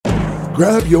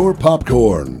Grab your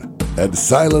popcorn and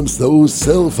silence those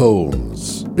cell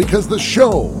phones because the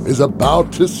show is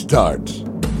about to start.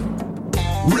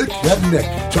 Rick and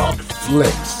Nick Talk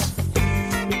Flicks.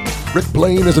 Rick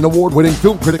Blaine is an award-winning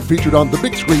film critic featured on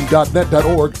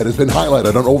thebigscreen.net.org and has been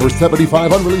highlighted on over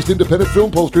 75 unreleased independent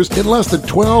film posters in less than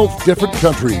 12 different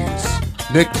countries.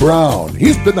 Nick Brown.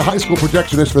 He's been the high school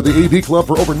projectionist for the AV Club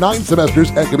for over 9 semesters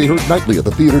and can be heard nightly at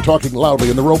the theater talking loudly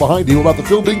in the row behind you about the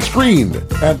film being screened.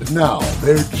 And now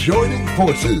they're joining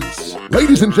forces.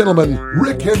 Ladies and gentlemen,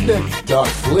 Rick and Nick Talk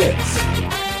Flicks.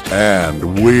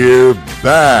 And we're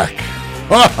back.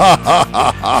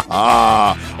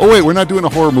 Oh, wait, we're not doing a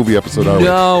horror movie episode, are we?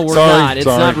 No, we're not. It's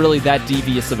not really that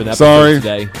devious of an episode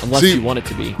today, unless you want it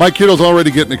to be. My kiddo's already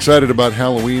getting excited about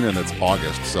Halloween, and it's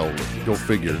August, so go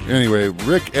figure. Anyway,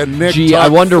 Rick and Nick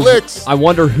Talk Flicks. I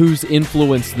wonder who's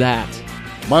influenced that.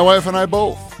 My wife and I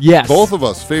both. Yes. Both of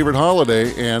us, favorite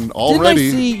holiday, and already...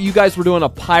 Didn't I see you guys were doing a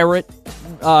pirate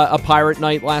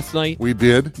night last night? We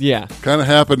did. Yeah. Kind of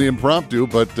happened impromptu,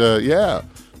 but yeah.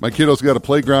 My kiddo's got a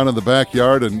playground in the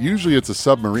backyard, and usually it's a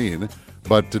submarine.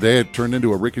 But today it turned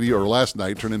into last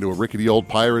night turned into a rickety old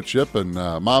pirate ship, and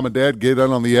Mom and Dad get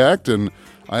in on the act, and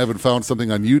I haven't found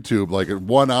something on YouTube, like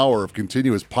 1 hour of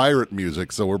continuous pirate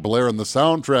music, so we're blaring the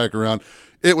soundtrack around.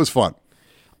 It was fun.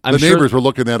 The neighbors were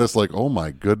looking at us like, oh my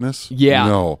goodness. Yeah.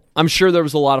 No. I'm sure there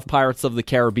was a lot of Pirates of the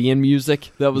Caribbean music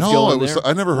that was going there.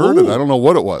 I never heard it. I don't know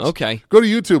what it was. Okay. Go to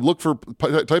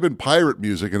YouTube, type in pirate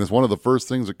music, and it's one of the first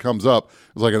things that comes up.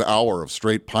 It's like an hour of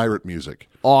straight pirate music.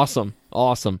 Awesome.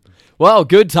 Well,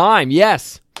 good time,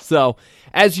 yes. So,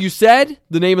 as you said,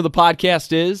 the name of the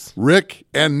podcast is... Rick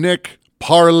and Nick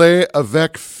Parlez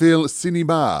avec Phil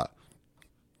Cinéma.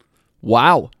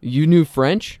 Wow. You knew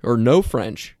French or no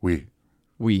French? Oui.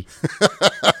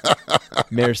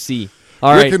 Merci.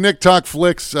 All right. Rick and Nick Talk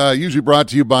Flicks, usually brought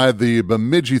to you by the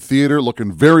Bemidji Theater.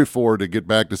 Looking very forward to get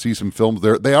back to see some films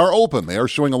there. They are open. They are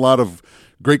showing a lot of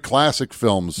great classic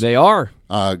films. They are.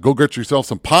 Go get yourself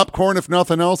some popcorn, if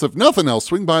nothing else. If nothing else,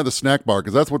 swing by the snack bar,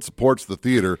 because that's what supports the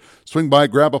theater. Swing by,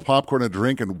 grab a popcorn, a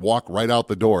drink, and walk right out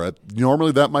the door.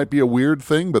 Normally, that might be a weird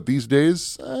thing, but these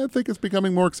days, I think it's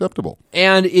becoming more acceptable.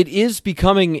 And it is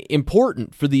becoming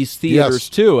important for these theaters,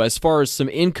 too, as far as some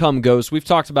income goes. We've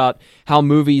talked about how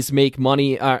movies make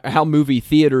money, how movie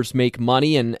theaters make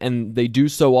money, and they do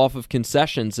so off of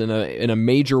concessions in a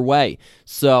major way.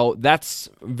 So that's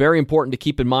very important to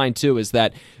keep in mind, too, is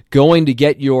that going to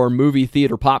get your movie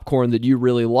theater popcorn that you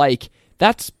really like,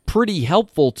 that's pretty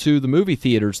helpful to the movie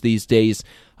theaters these days,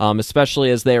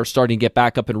 especially as they are starting to get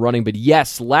back up and running. But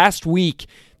yes, last week,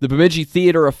 the Bemidji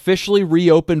Theater officially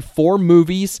reopened for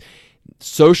movies,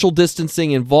 social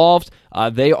distancing involved.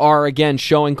 They are, again,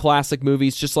 showing classic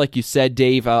movies, just like you said,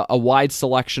 Dave, a wide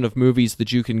selection of movies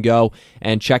that you can go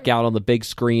and check out on the big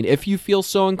screen. If you feel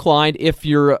so inclined, if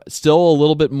you're still a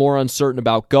little bit more uncertain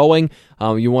about going,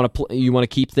 you want to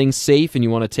keep things safe and you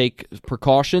want to take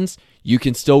precautions, you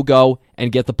can still go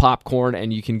and get the popcorn,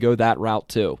 and you can go that route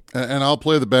too. And I'll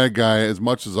play the bad guy as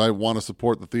much as I want to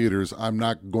support the theaters. I'm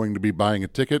not going to be buying a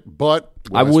ticket, but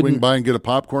I swing by and get a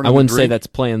popcorn. I wouldn't say that's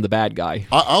playing the bad guy.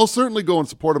 I'll certainly go and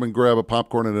support them and grab a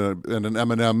popcorn and an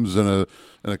M&M's and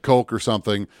a Coke or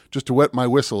something just to wet my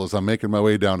whistle as I'm making my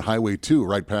way down Highway 2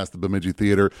 right past the Bemidji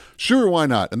Theater. Sure, why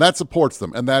not? And that supports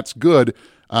them, and that's good.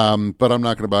 But I'm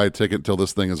not going to buy a ticket until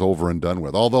this thing is over and done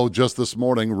with. Although just this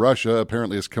morning, Russia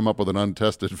apparently has come up with an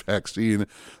untested vaccine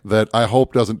that I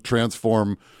hope doesn't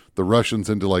transform the Russians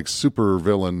into like super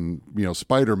villain,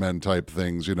 Spider-Man type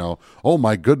things, Oh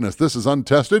my goodness, this is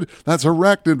untested. That's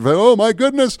arachnid. Oh my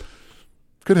goodness.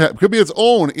 Could be its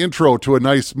own intro to a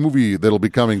nice movie that'll be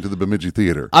coming to the Bemidji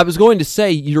Theater. I was going to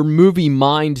say, your movie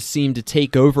mind seemed to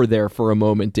take over there for a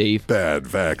moment, Dave. Bad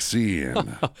vaccine.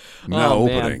 Now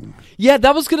opening. Man. Yeah,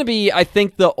 that was going to be, I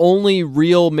think, the only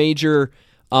real major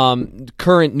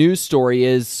current news story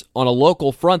is on a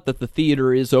local front that the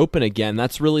theater is open again.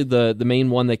 That's really the main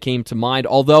one that came to mind.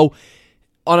 Although,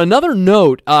 on another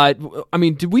note,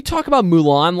 did we talk about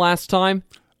Mulan last time?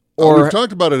 We've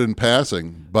talked about it in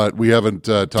passing, but we haven't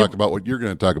talked about what you're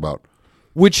going to talk about.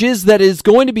 Which is that it's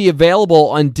going to be available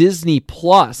on Disney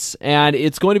Plus, and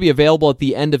it's going to be available at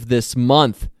the end of this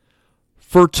month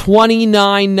for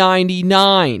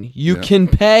 $29.99. You can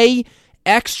pay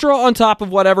extra on top of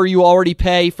whatever you already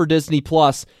pay for Disney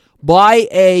Plus by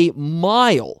a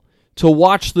mile to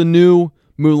watch the new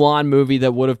Mulan movie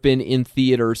that would have been in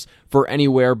theaters for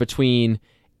anywhere between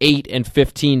 $8 and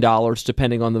 $15,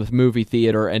 depending on the movie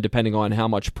theater and depending on how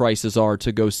much prices are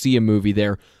to go see a movie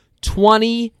there.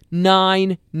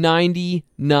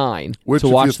 $29.99 to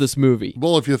watch this movie.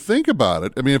 Well, if you think about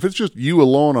it, if it's just you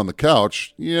alone on the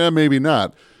couch, yeah, maybe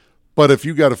not. But if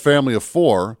you got a family of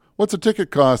 4, what's a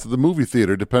ticket cost at the movie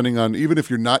theater? Depending on even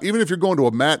if you're going to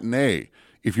a matinee,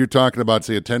 if you're talking about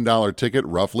say a $10 ticket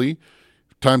roughly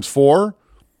times 4,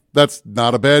 that's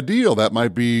not a bad deal. That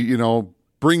might be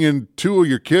bring in 2 of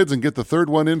your kids and get the third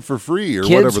one in for free or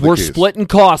whatever the we're case. Splitting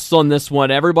costs on this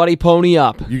one. Everybody pony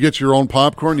up. You get your own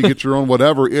popcorn, you get your own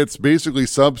whatever. It's basically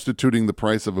substituting the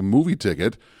price of a movie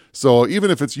ticket. So even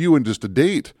if it's you and just a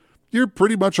date, you're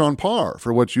pretty much on par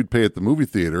for what you'd pay at the movie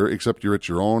theater, except you're at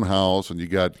your own house and you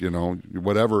got,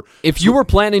 whatever. If you were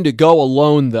planning to go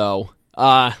alone, though,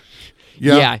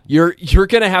 yeah, you're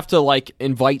going to have to,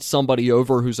 invite somebody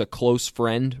over who's a close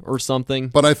friend or something.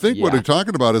 But I think what they're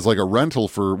talking about is like a rental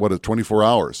for, 24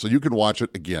 hours. So you can watch it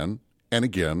again and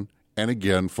again and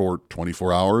again for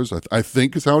 24 hours, I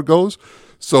think is how it goes.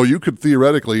 So you could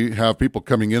theoretically have people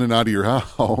coming in and out of your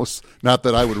house. Not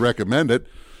that I would recommend it.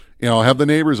 Have the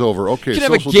neighbors over. Okay, you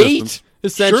can have a gate,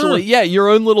 essentially. Sure. Yeah, your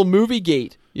own little movie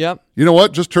gate. Yep. You know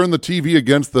what? Just turn the TV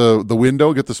against the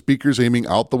window, get the speakers aiming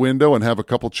out the window, and have a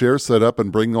couple chairs set up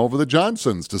and bring over the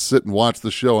Johnsons to sit and watch the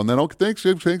show. And then, okay,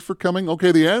 thanks for coming.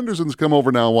 Okay, the Andersons come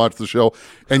over now and watch the show,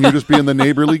 and you're just being the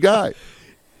neighborly guy.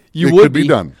 It could be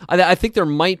done. I think there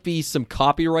might be some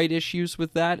copyright issues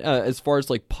with that as far as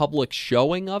public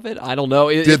showing of it. I don't know.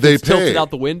 Did they pay? Tilted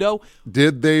out the window?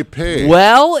 Did they pay?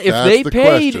 Well, if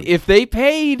they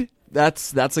paid,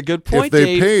 that's a good point. If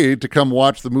they paid to come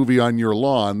watch the movie on your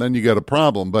lawn, then you got a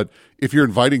problem. But if you're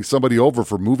inviting somebody over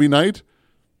for movie night,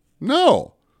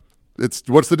 no.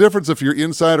 What's the difference if you're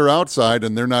inside or outside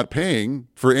and they're not paying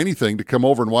for anything to come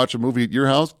over and watch a movie at your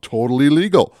house? Totally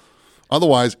legal.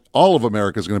 Otherwise, all of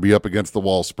America is going to be up against the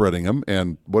wall spreading them,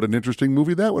 and what an interesting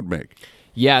movie that would make.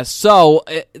 Yeah, so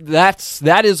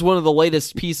that is one of the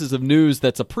latest pieces of news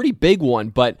that's a pretty big one,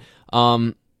 but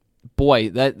boy,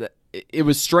 that it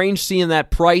was strange seeing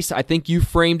that price. I think you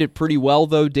framed it pretty well,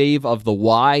 though, Dave, of the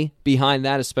why behind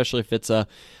that, especially if it's a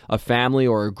family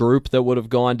or a group that would have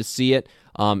gone to see it.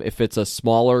 If it's a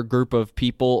smaller group of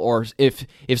people, or if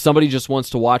somebody just wants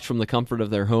to watch from the comfort of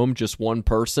their home, just one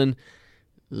person.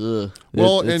 Well,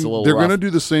 and they're going to do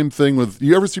the same thing with.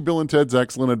 You ever see Bill and Ted's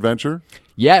Excellent Adventure?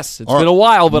 Yes, it's been a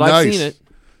while, but nice. I've seen it.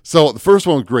 So the first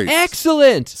one was great.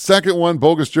 Excellent. Second one,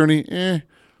 Bogus Journey,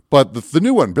 But the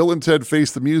new one, Bill and Ted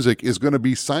Face the Music, is going to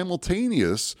be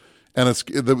simultaneous, and it's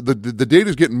the date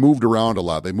is getting moved around a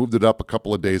lot. They moved it up a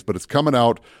couple of days, but it's coming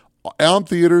out on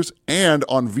theaters and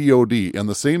on VOD. And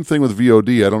the same thing with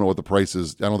VOD. I don't know what the price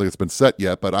is. I don't think it's been set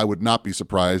yet, but I would not be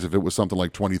surprised if it was something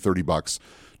like $20-$30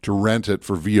 to rent it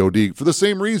for VOD for the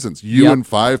same reasons. You and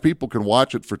 5 people can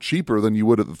watch it for cheaper than you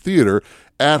would at the theater.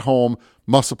 At home,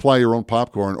 must supply your own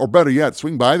popcorn, or better yet,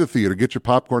 swing by the theater, get your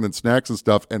popcorn and snacks and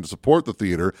stuff, and support the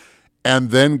theater,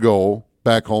 and then go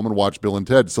back home and watch Bill and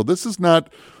Ted. So this is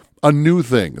not a new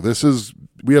thing.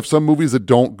 We have some movies that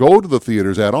don't go to the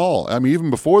theaters at all. I mean,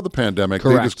 even before the pandemic,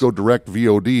 Correct. They just go direct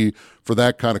VOD for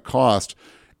that kind of cost.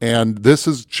 And this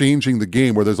is changing the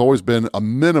game, where there's always been a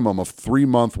minimum of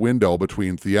 3-month window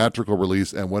between theatrical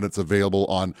release and when it's available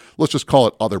on, let's just call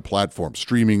it other platforms,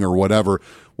 streaming or whatever.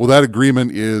 Well, that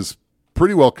agreement is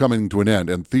pretty well coming to an end,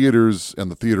 and theaters and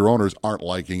the theater owners aren't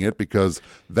liking it, because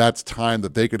that's time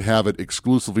that they could have it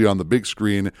exclusively on the big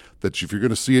screen, that if you're going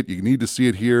to see it, you need to see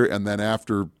it here, and then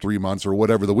after 3 months or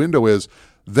whatever the window is,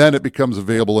 then it becomes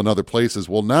available in other places.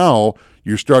 Well, now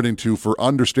you're starting to, for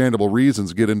understandable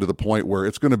reasons, get into the point where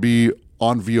it's going to be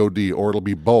on VOD, or it'll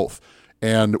be both.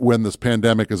 And when this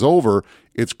pandemic is over,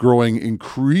 it's growing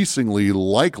increasingly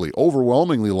likely,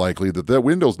 overwhelmingly likely, that that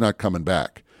window's not coming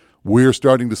back. We're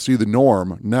starting to see the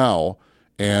norm now,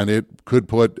 and it could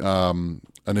put an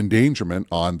endangerment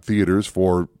on theaters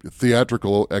for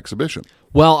theatrical exhibition.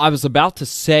 Well, I was about to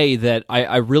say that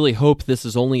I really hope this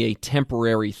is only a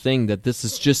temporary thing, that this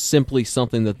is just simply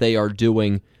something that they are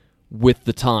doing with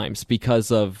the times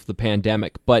because of the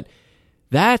pandemic. But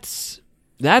that's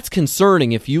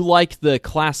concerning if you like the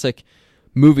classic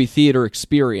movie theater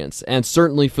experience, and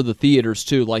certainly for the theaters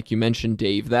too, like you mentioned,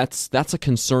 Dave. That's a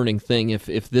concerning thing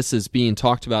if this is being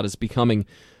talked about as becoming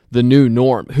the new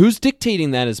norm. Who's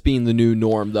dictating that as being the new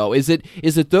norm, though? Is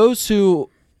it those who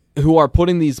are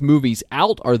putting these movies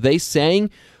out? Are they saying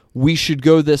we should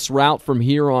go this route from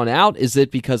here on out? Is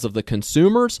it because of the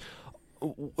consumers?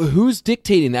 Who's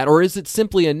dictating that? Or is it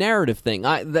simply a narrative thing?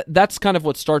 That's kind of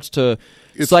what starts to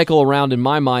cycle around in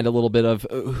my mind a little bit of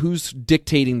who's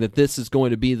dictating that this is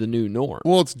going to be the new norm.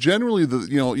 Well, it's generally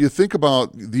you think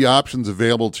about the options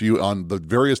available to you on the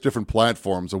various different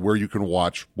platforms of where you can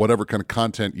watch whatever kind of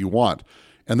content you want.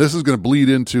 And this is going to bleed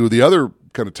into the other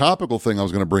kind of topical thing I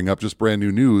was going to bring up, just brand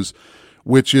new news.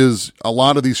 which is a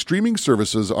lot of these streaming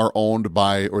services are owned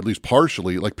by, or at least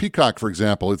partially, like Peacock, for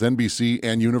example, it's NBC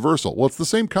and Universal. Well, it's the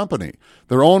same company.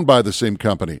 They're owned by the same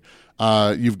company.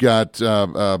 You've got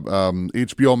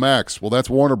HBO Max. Well, that's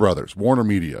Warner Brothers, Warner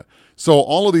Media. So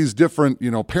all of these different,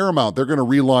 Paramount, they're going to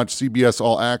relaunch CBS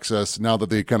All Access now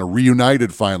that they kind of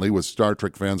reunited finally, which Star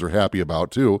Trek fans are happy about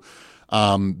too.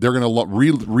 They're going to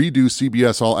redo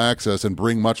CBS All Access and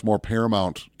bring much more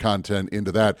Paramount content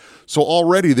into that. So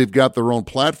already they've got their own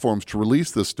platforms to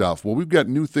release this stuff. Well, we've got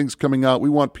new things coming out. We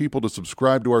want people to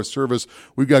subscribe to our service.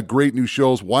 We've got great new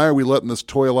shows. Why are we letting this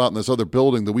toil out in this other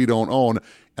building that we don't own?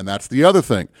 And that's the other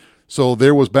thing. So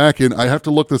there was I have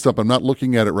to look this up. I'm not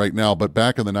looking at it right now, but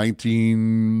back in the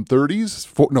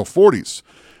 40s,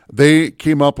 they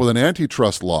came up with an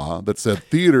antitrust law that said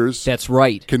theaters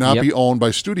cannot be owned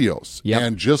by studios. Yep.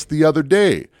 And just the other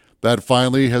day, that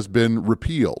finally has been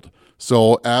repealed.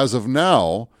 So as of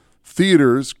now,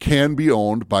 theaters can be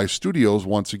owned by studios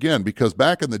once again, because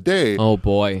back in the day,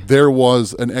 there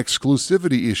was an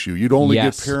exclusivity issue. You'd only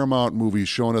get Paramount movies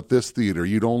shown at this theater.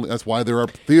 That's why there are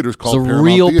theaters called Paramount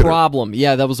Theater. It's a real problem.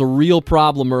 Yeah, that was a real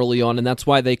problem early on, and that's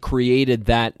why they created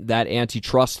that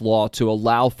antitrust law to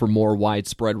allow for more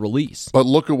widespread release. But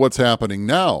look at what's happening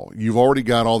now. You've already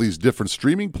got all these different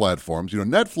streaming platforms.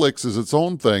 Netflix is its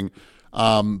own thing.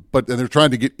 But they're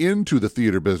trying to get into the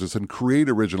theater business and create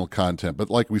original content. But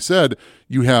like we said,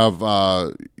 you have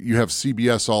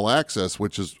CBS All Access,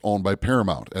 which is owned by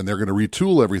Paramount, and they're going to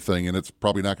retool everything, and it's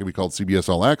probably not going to be called CBS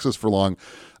All Access for long.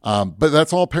 But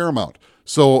that's all Paramount.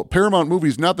 So Paramount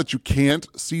movies, not that you can't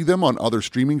see them on other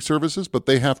streaming services, but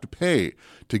they have to pay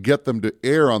to get them to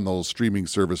air on those streaming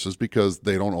services because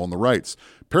they don't own the rights.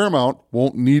 Paramount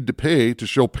won't need to pay to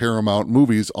show Paramount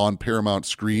movies on Paramount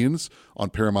screens, on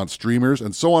Paramount streamers,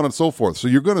 and so on and so forth. So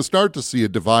you're going to start to see a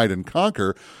divide and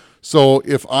conquer. So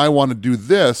if I want to do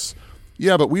this,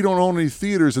 but we don't own any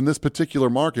theaters in this particular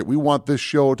market. We want this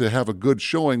show to have a good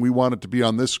showing. We want it to be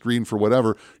on this screen for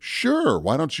whatever. Sure,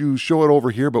 why don't you show it over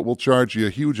here, but we'll charge you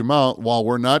a huge amount while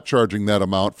we're not charging that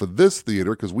amount for this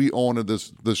theater because we own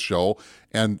this show,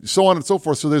 and so on and so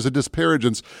forth. So there's a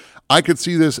disparagence. I could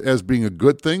see this as being a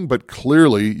good thing, but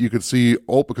clearly you could see,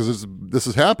 because this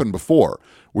has happened before,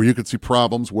 where you could see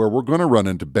problems where we're going to run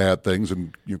into bad things,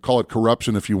 and you call it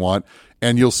corruption if you want,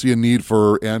 and you'll see a need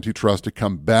for antitrust to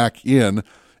come back in,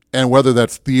 and whether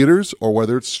that's theaters or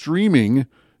whether it's streaming,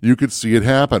 you could see it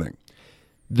happening.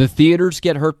 The theaters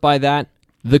get hurt by that.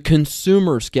 The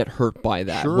consumers get hurt by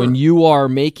that. Sure. When you are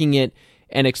making it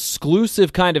an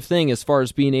exclusive kind of thing as far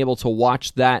as being able to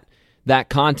watch that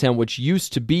content, which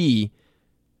used to be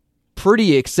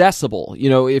pretty accessible.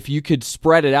 If you could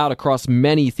spread it out across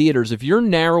many theaters, if you're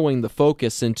narrowing the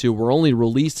focus into we're only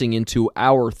releasing into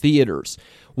our theaters,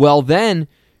 well, then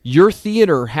your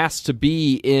theater has to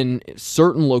be in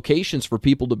certain locations for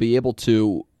people to be able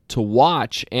to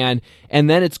watch, and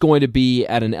then it's going to be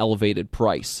at an elevated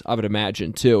price, I would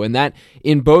imagine, too. And that,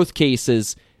 in both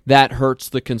cases, that hurts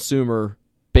the consumer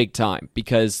big time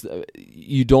because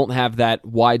you don't have that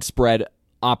widespread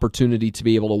opportunity to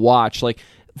be able to watch. Like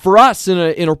for us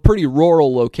in a pretty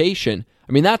rural location,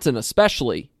 I mean, that's an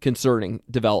especially concerning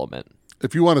development.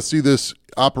 If you want to see this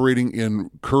operating in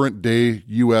current day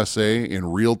USA in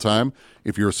real time,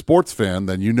 if you're a sports fan,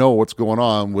 then you know what's going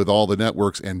on with all the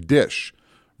networks and Dish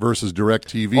versus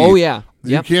DirecTV. Oh, yeah.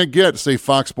 You can't get, say,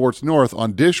 Fox Sports North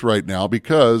on Dish right now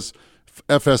because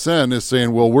FSN is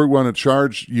saying, well, we're going to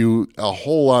charge you a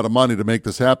whole lot of money to make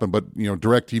this happen, but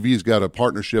DirecTV's got a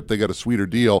partnership, they got a sweeter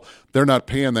deal. They're not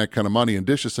paying that kind of money, and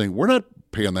Dish is saying, we're not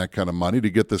paying that kind of money to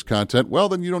get this content. Well,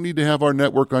 then you don't need to have our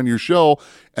network on your show,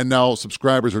 and now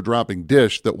subscribers are dropping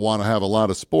Dish that want to have a lot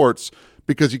of sports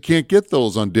because you can't get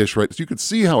those on Dish, right? So you can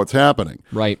see how it's happening.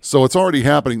 Right. So it's already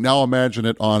happening. Now imagine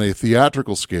it on a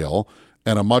theatrical scale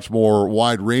and a much more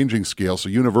wide-ranging scale. So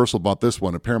Universal bought this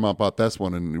one, and Paramount bought this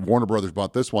one, and Warner Brothers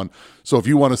bought this one. So if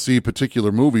you want to see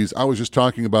particular movies, I was just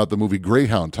talking about the movie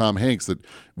Greyhound, Tom Hanks, that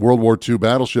World War II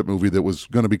battleship movie that was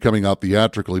going to be coming out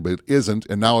theatrically, but it isn't,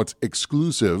 and now it's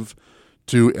exclusive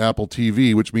to Apple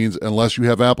TV, which means unless you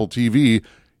have Apple TV,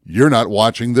 you're not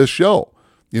watching this show.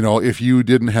 If you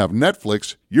didn't have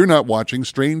Netflix, you're not watching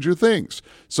Stranger Things.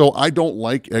 So I don't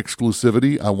like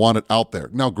exclusivity. I want it out there.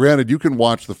 Now, granted, you can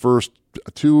watch the first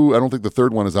 2, I don't think the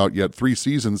third one is out yet, 3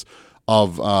 seasons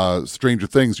of Stranger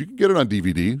Things. You can get it on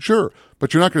DVD, sure,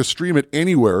 but you're not going to stream it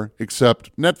anywhere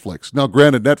except Netflix. Now,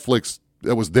 granted, Netflix,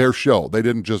 that was their show. They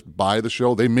didn't just buy the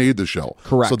show, they made the show.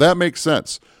 Correct. So that makes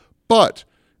sense. But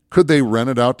Could they rent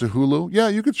it out to Hulu? Yeah,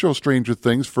 you could show Stranger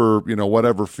Things for,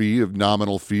 whatever fee, of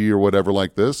nominal fee or whatever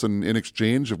like this. And in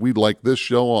exchange, if we'd like this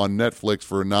show on Netflix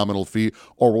for a nominal fee,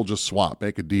 or we'll just swap,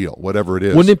 make a deal, whatever it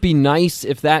is. Wouldn't it be nice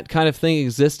if that kind of thing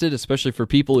existed, especially for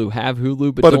people who have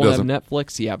Hulu but don't have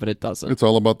Netflix? Yeah, but it doesn't. It's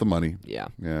all about the money. Yeah.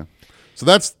 So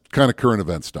that's kind of current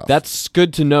event stuff. That's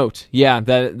good to note. Yeah,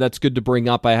 that's good to bring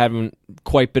up. I haven't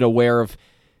quite been aware of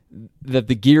that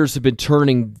the gears have been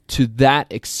turning to that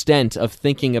extent of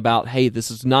thinking about, hey, this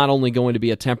is not only going to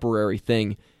be a temporary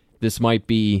thing, this might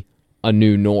be a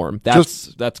new norm.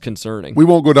 That's concerning. We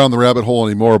won't go down the rabbit hole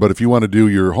anymore, but if you want to do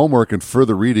your homework and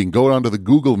further reading, go onto the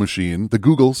Google machine, the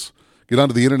Googles, get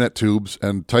onto the internet tubes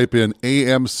and type in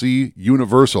AMC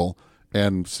Universal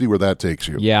and see where that takes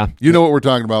you. Yeah. You know what we're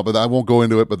talking about, but I won't go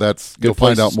into it, but you'll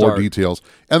find out more details.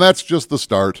 And that's just the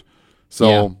start. So...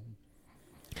 Yeah.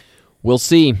 We'll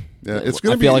see. Yeah,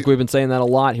 I feel like we've been saying that a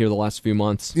lot here the last few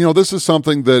months. This is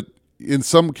something that in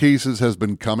some cases has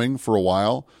been coming for a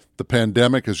while. The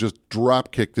pandemic has just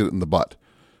drop-kicked it in the butt.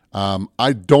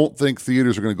 I don't think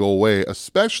theaters are going to go away,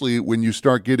 especially when you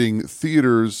start getting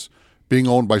theaters being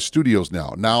owned by studios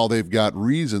now. Now they've got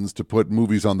reasons to put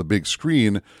movies on the big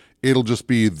screen. It'll just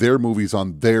be their movies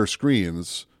on their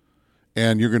screens.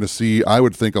 And you're going to see, I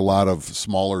would think, a lot of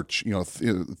smaller,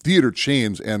 theater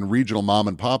chains and regional mom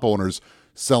and pop owners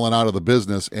selling out of the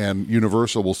business, and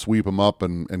Universal will sweep them up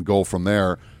and go from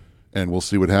there, and we'll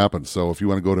see what happens. So if you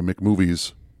want to go to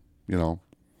McMovies,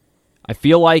 I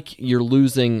feel like you're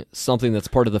losing something that's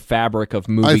part of the fabric of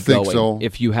movie going. So.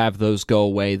 If you have those go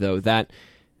away, though, that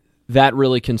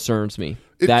really concerns me.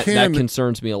 That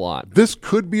concerns me a lot. This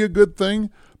could be a good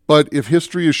thing, but if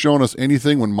history has shown us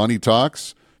anything when money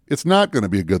talks, it's not going to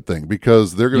be a good thing,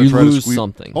 because they're going to try to squeeze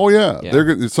something. Oh yeah.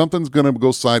 Something's going to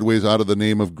go sideways out of the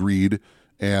name of greed,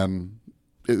 and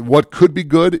what could be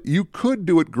good, you could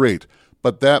do it great,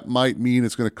 but that might mean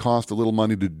it's going to cost a little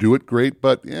money to do it great.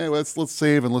 But yeah, let's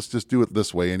save and let's just do it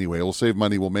this way anyway. We'll save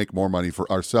money, we'll make more money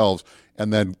for ourselves,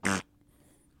 and then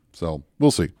so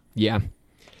we'll see. Yeah.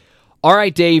 All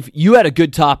right, Dave, you had a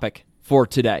good topic for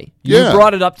today. You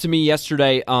brought it up to me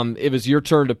yesterday. It was your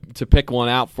turn to pick one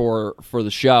out for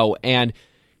the show, and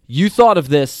you thought of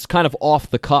this kind of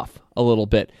off the cuff a little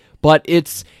bit, but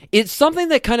it's something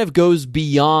that kind of goes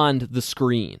beyond the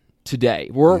screen today.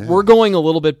 We're going a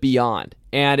little bit beyond,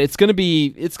 and it's gonna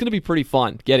be pretty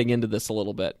fun getting into this a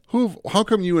little bit. How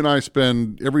come you and I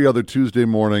spend every other Tuesday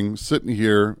morning sitting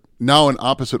here, now in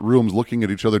opposite rooms, looking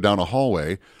at each other down a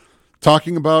hallway,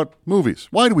 talking about movies?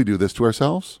 Why do we do this to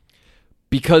ourselves?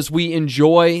 Because we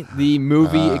enjoy the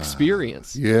movie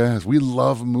experience. Yes, we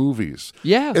love movies.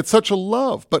 Yeah. It's such a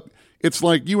love. But it's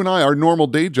like you and I, our normal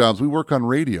day jobs, we work on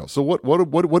radio. So what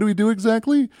do we do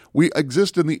exactly? We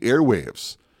exist in the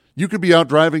airwaves. You could be out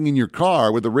driving in your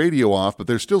car with the radio off, but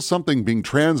there's still something being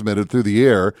transmitted through the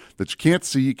air that you can't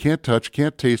see, you can't touch,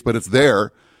 can't taste, but it's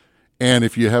there. And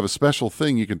if you have a special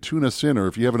thing, you can tune us in, or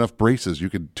if you have enough braces, you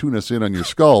can tune us in on your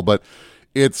skull. But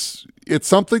it's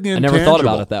something intangible. I never thought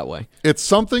about it that way. It's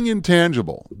something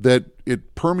intangible that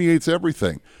it permeates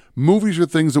everything. Movies are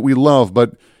things that we love,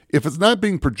 but if it's not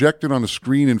being projected on a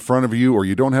screen in front of you, or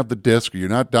you don't have the disc, or you're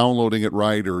not downloading it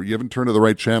right, or you haven't turned to the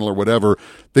right channel or whatever,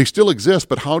 they still exist.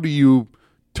 But how do you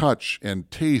touch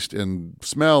and taste and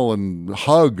smell and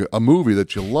hug a movie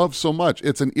that you love so much?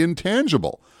 It's an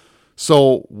intangible.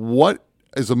 So what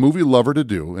is a movie lover to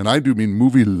do, and I do mean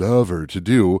movie lover to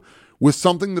do, with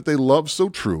something that they love so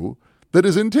true that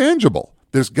is intangible?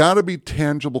 There's got to be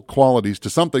tangible qualities to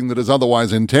something that is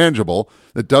otherwise intangible,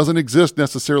 that doesn't exist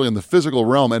necessarily in the physical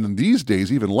realm, and in these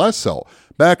days, even less so.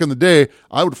 Back in the day,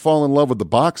 I would fall in love with the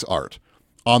box art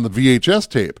on the VHS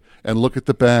tape and look at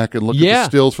the back and look at the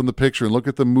stills from the picture and look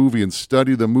at the movie and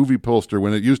study the movie poster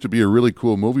when it used to be a really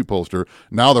cool movie poster.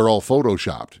 Now they're all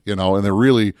photoshopped, and they're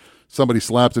really... Somebody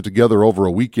slaps it together over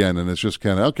a weekend, and it's just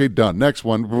kind of, okay, done. Next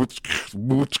one.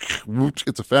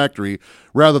 It's a factory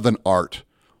rather than art.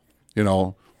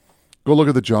 Go look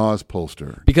at the Jaws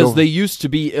poster. Because they used to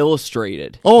be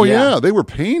illustrated. Oh, yeah. They were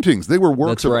paintings. They were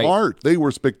works of art. They were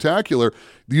spectacular.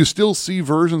 You still see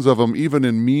versions of them even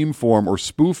in meme form or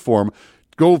spoof form.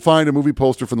 Go find a movie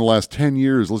poster from the last 10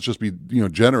 years. Let's just be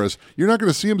generous. You're not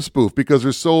going to see them spoof because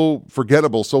they're so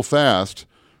forgettable so fast.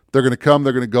 They're going to come,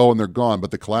 they're going to go, and they're gone.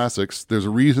 But the classics, there's a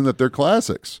reason that they're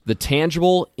classics. The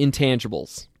tangible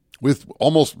intangibles. With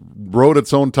almost wrote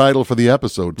its own title for the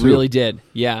episode, too. Really did.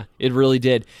 Yeah, it really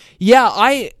did. Yeah,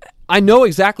 I know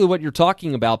exactly what you're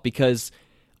talking about, because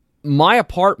my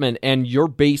apartment and your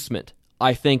basement,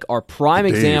 I think, are prime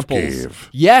examples. Cave.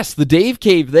 Yes, the Dave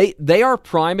Cave. They are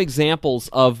prime examples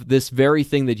of this very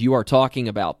thing that you are talking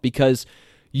about, because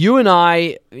you and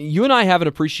I have an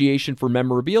appreciation for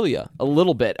memorabilia a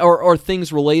little bit, or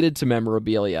things related to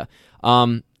memorabilia.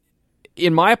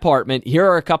 In my apartment, here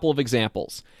are a couple of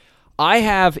examples. I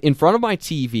have, in front of my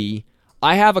TV,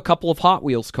 I have a couple of Hot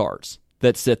Wheels cars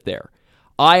that sit there.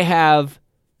 I have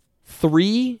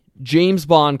 3 James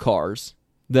Bond cars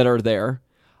that are there.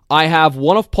 I have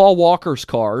one of Paul Walker's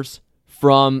cars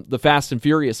from the Fast and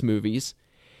Furious movies,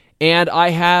 and I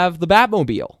have the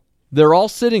Batmobile. They're all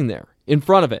sitting there in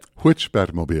front of it. Which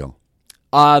Batmobile?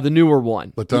 The newer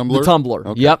one. The Tumbler? The Tumbler,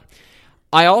 okay. Yep.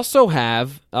 I also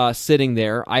have, sitting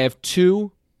there, I have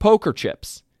 2 poker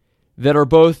chips that are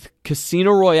both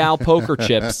Casino Royale poker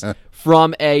chips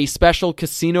from a special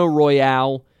Casino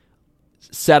Royale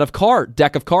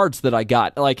deck of cards that I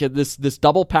got. Like this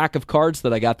double pack of cards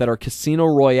that I got that are Casino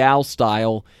Royale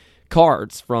style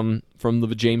cards from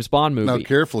the James Bond movie. Now,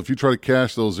 careful. If you try to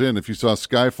cash those in, if you saw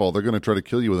Skyfall, they're going to try to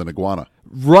kill you with an iguana.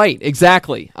 Right,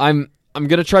 exactly. I'm going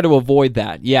to try to avoid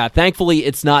that. Yeah, thankfully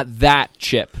it's not that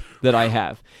chip that I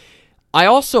have. I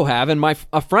also have, and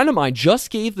a friend of mine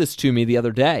just gave this to me the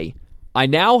other day, I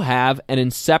now have an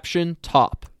Inception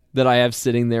top that I have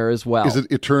sitting there as well. Is it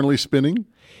eternally spinning?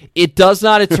 It does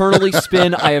not eternally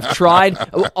spin. I have tried,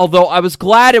 although I was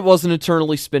glad it wasn't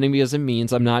eternally spinning because it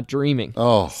means I'm not dreaming.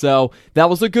 Oh. So that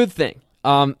was a good thing.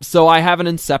 So I have an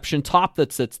Inception top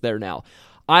that sits there now.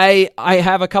 I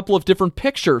have a couple of different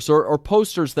pictures or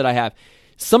posters that I have.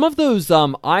 Some of those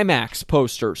IMAX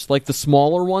posters, like the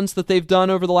smaller ones that they've done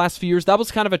over the last few years, that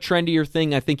was kind of a trendier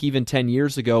thing, I think, even 10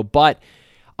 years ago. But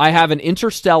I have an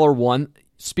Interstellar one.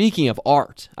 Speaking of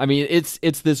art, I mean, it's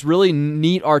this really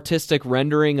neat artistic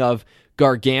rendering of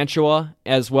Gargantua,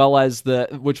 as well as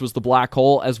which was the black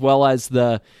hole, as well as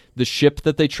the ship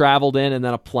that they traveled in, and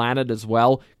then a planet as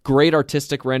well. Great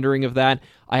artistic rendering of that.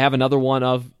 I have another one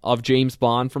of James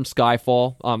Bond from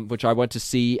Skyfall, which I went to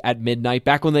see at midnight.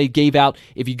 Back when they gave out,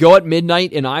 if you go at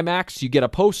midnight in IMAX, you get a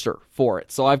poster for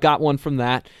it. So I've got one from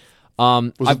that.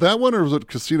 Was it that one, or was it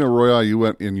Casino Royale? You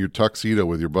went in your tuxedo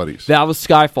with your buddies. That was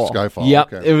Skyfall. Skyfall.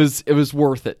 Yep, okay. It was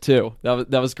worth it too. That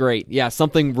was great. Yeah,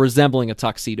 something resembling a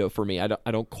tuxedo for me. I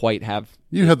don't quite have.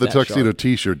 You had the that tuxedo sharp.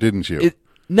 T-shirt, didn't you?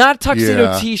 Not a tuxedo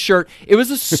Yeah. T-shirt. It was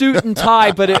a suit and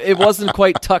tie, but it wasn't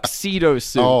quite tuxedo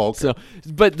suit. Oh, okay. So,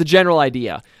 but the general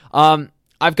idea.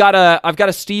 I've got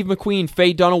a Steve McQueen,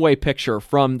 Faye Dunaway picture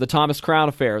from the Thomas Crown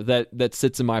Affair that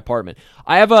sits in my apartment.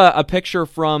 I have a picture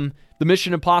from the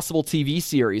Mission Impossible TV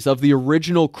series of the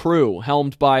original crew,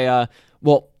 helmed by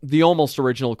the almost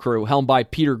original crew, helmed by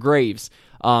Peter Graves.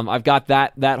 I've got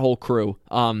that whole crew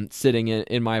sitting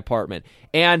in my apartment,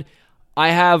 and I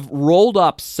have rolled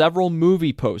up several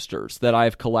movie posters that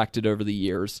I've collected over the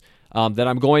years that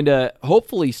I'm going to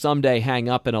hopefully someday hang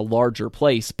up in a larger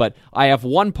place. But I have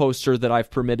one poster that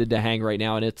I've permitted to hang right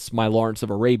now, and it's my Lawrence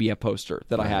of Arabia poster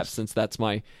that I have, since that's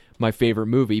my favorite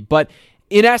movie. But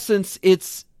in essence,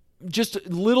 it's just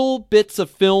little bits of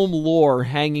film lore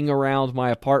hanging around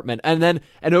my apartment, and then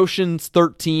an Ocean's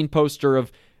 13 poster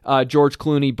of George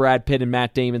Clooney, Brad Pitt, and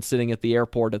Matt Damon sitting at the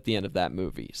airport at the end of that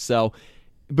movie. So,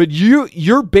 but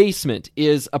your basement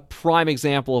is a prime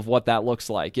example of what that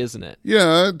looks like, isn't it?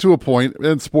 Yeah, to a point,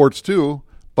 and sports too.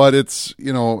 But it's,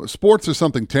 sports is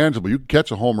something tangible. You can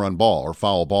catch a home run ball or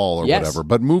foul ball or Yes. whatever.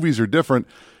 But movies are different.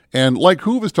 And like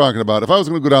Hoove was talking about, if I was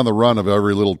going to go down the run of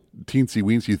every little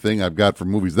teensy-weensy thing I've got for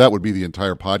movies, that would be the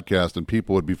entire podcast, and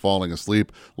people would be falling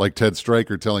asleep like Ted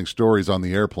Stryker telling stories on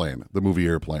the airplane, the movie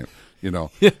Airplane. I'm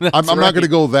not going to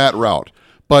go that route.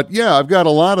 But yeah, I've got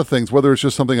a lot of things, whether it's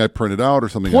just something I printed out or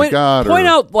something I got. Point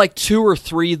out like 2 or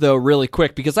 3, though, really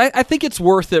quick, because I think it's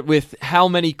worth it with how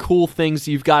many cool things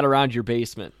you've got around your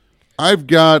basement. I've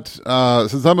got,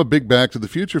 since I'm a big Back to the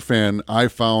Future fan, I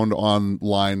found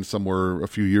online somewhere a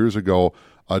few years ago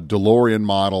a DeLorean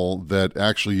model that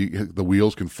actually the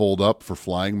wheels can fold up for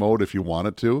flying mode if you want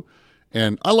it to.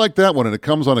 And I like that one, and it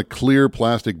comes on a clear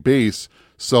plastic base,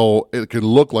 so it can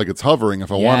look like it's hovering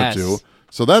if I wanted to.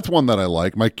 So that's one that I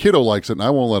like. My kiddo likes it, and I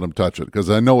won't let him touch it because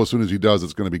I know as soon as he does,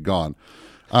 it's going to be gone.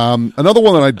 Another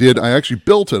one that I did, I actually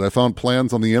built it. I found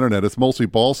plans on the internet. It's mostly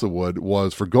balsa wood.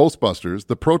 Was for Ghostbusters,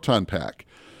 the Proton Pack,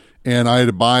 and I had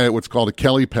to buy what's called a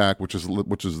Kelly pack, which is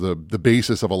the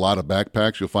basis of a lot of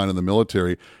backpacks you'll find in the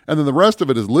military, and then the rest of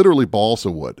it is literally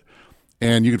balsa wood.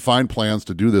 And you can find plans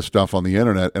to do this stuff on the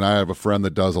internet. And I have a friend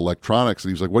that does electronics,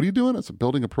 and he's like, "What are you doing?" I said,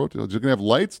 "Building a proton. You're going to have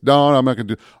lights?" "No, I'm not going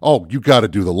to do." "Oh, you got to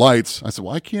do the lights." I said,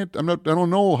 "Well, I can't. I don't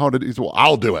know how to." He said, "Well,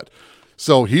 I'll do it."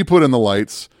 So he put in the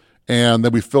lights. And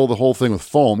then we fill the whole thing with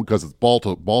foam because it's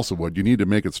balsa wood. You need to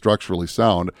make it structurally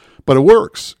sound, but it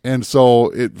works. And so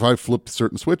if I flip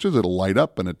certain switches, it'll light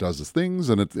up and it does its things.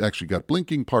 And it's actually got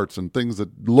blinking parts and things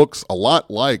that looks a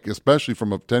lot like, especially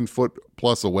from a 10-foot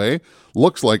plus away,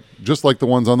 looks like just like the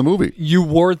ones on the movie. You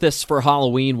wore this for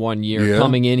Halloween one year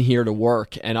coming in here to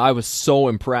work, and I was so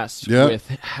impressed with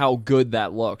how good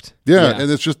that looked. Yeah,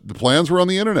 and it's just the plans were on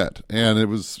the internet, and it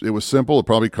was simple. It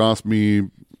probably cost me,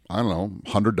 I don't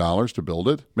know, $100 to build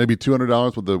it, maybe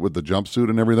 $200 with the jumpsuit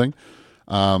and everything,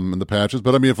 and the patches.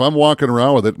 But I mean, if I'm walking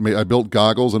around with it, I built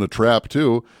goggles and a trap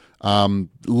too.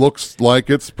 Looks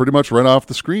like it's pretty much right off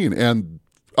the screen, and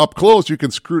up close you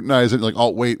can scrutinize it like, oh,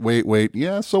 wait.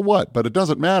 Yeah, so what? But it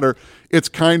doesn't matter. It's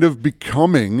kind of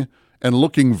becoming and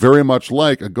looking very much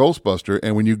like a Ghostbuster.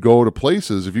 And when you go to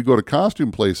places, if you go to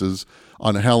costume places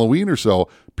on Halloween or so,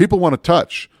 people want to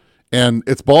touch. And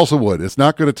it's balsa wood. It's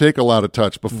not going to take a lot of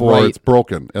touch before it's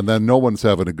broken. And then no one's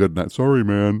having a good night. Sorry,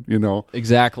 man.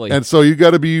 Exactly. And so you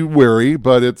got to be wary,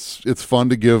 but it's fun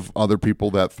to give other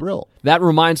people that thrill. That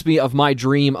reminds me of my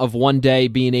dream of one day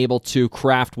being able to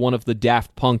craft one of the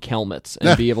Daft Punk helmets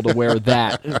and be able to wear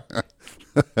that.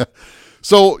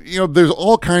 So, there's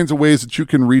all kinds of ways that you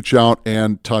can reach out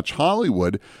and touch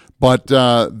Hollywood. But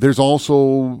there's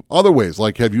also other ways,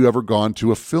 like have you ever gone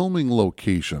to a filming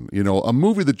location? A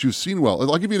movie that you've seen well.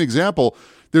 I'll give you an example.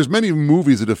 There's many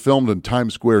movies that have filmed in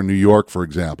Times Square, New York, for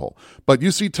example. But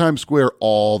you see Times Square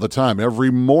all the time,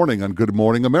 every morning on Good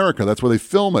Morning America. That's where they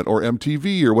film it, or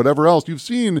MTV or whatever else. You've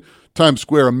seen Times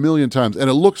Square a million times,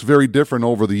 and it looks very different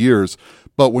over the years.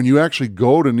 But when you actually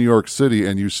go to New York City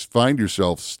and you find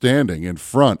yourself standing in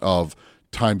front of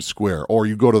Times Square, or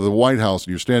you go to the White House and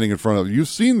you're standing in front of, you've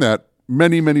seen that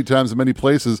many, many times in many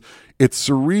places. It's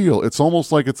surreal. It's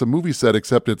almost like it's a movie set,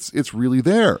 except it's really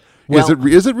there. Well,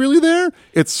 is it really there?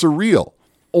 It's surreal.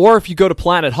 Or if you go to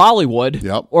Planet Hollywood,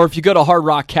 yep. Or if you go to Hard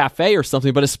Rock Cafe or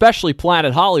something, but especially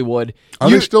Planet Hollywood. Are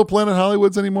there still Planet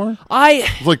Hollywoods anymore?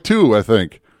 It's like 2, I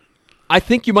think. I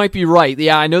think you might be right.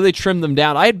 Yeah, I know they trimmed them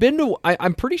down.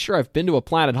 I'm pretty sure I've been to a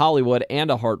Planet Hollywood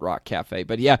and a Hard Rock Cafe.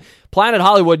 But yeah, Planet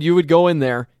Hollywood, you would go in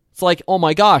there. It's like, oh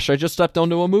my gosh, I just stepped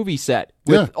onto a movie set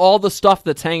with all the stuff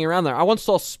that's hanging around there. I once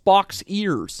saw Spock's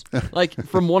ears, like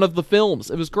from one of the films.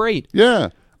 It was great. Yeah.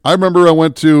 I remember I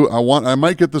went to, I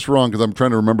might get this wrong because I'm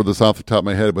trying to remember this off the top of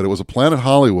my head, but it was a Planet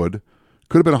Hollywood,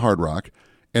 could have been a Hard Rock,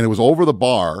 and it was over the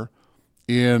bar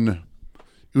in...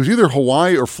 It was either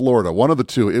Hawaii or Florida, one of the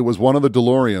two. It was one of the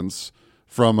DeLoreans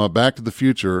from Back to the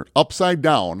Future, upside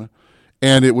down,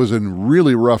 and it was in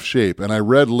really rough shape. And I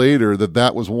read later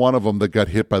that was one of them that got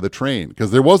hit by the train,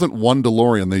 because there wasn't one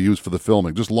DeLorean they used for the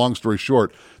filming. Just long story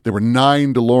short, there were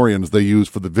 9 DeLoreans they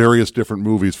used for the various different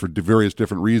movies for various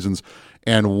different reasons,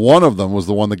 and one of them was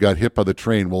the one that got hit by the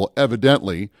train. Well,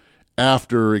 evidently,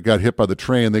 after it got hit by the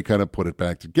train, they kind of put it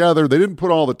back together. They didn't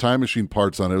put all the time machine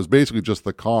parts on it. It was basically just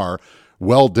the car,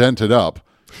 well dented up,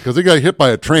 because it got hit by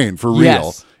a train for real.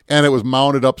 Yes. And it was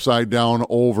mounted upside down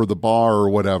over the bar or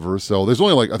whatever. So there's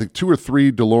only I think 2 or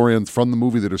 3 DeLoreans from the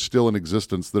movie that are still in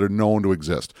existence that are known to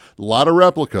exist. A lot of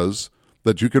replicas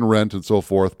that you can rent and so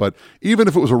forth. But even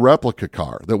if it was a replica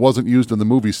car that wasn't used in the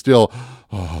movie still,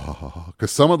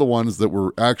 because some of the ones that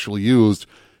were actually used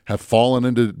have fallen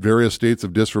into various states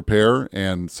of disrepair,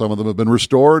 and some of them have been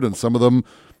restored, and some of them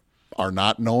are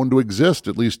not known to exist,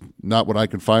 at least not what I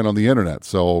can find on the internet.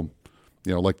 So,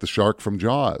 like the shark from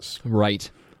Jaws.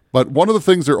 Right. But one of the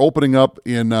things they're opening up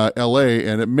in L.A.,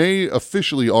 and it may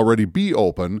officially already be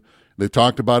open, they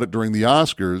talked about it during the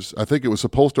Oscars. I think it was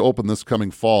supposed to open this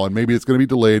coming fall, and maybe it's going to be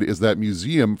delayed, is that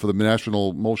museum for the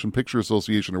National Motion Picture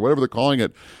Association, or whatever they're calling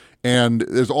it. And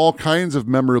there's all kinds of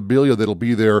memorabilia that'll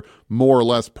be there more or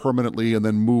less permanently and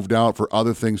then moved out for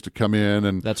other things to come in.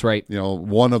 And that's right.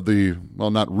 One of the,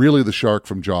 not really the shark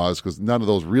from Jaws, because none of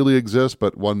those really exist,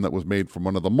 but one that was made from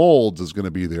one of the molds is going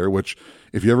to be there, which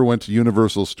if you ever went to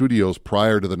Universal Studios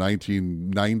prior to the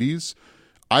 1990s,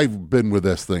 I've been with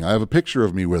this thing. I have a picture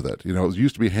of me with it. It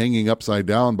used to be hanging upside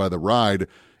down by the ride,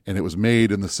 and it was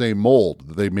made in the same mold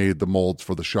that they made the molds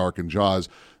for the shark in Jaws.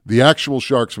 The actual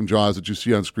sharks from Jaws that you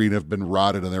see on screen have been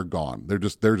rotted and they're gone. They're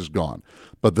just gone.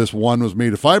 But this one was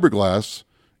made of fiberglass,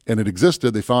 and it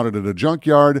existed. They found it at a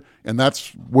junkyard, and that's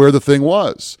where the thing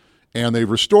was. And they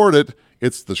restored it.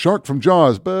 It's the shark from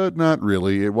Jaws, but not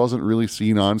really. It wasn't really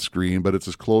seen on screen, but it's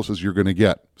as close as you're going to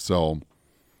get. So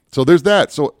there's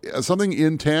that. So something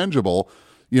intangible,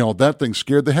 that thing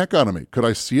scared the heck out of me. Could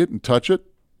I see it and touch it?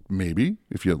 Maybe,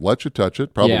 if you let you touch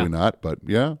it. Probably not, but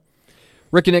yeah.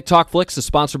 Rick and Nick Talk Flicks is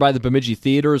sponsored by the Bemidji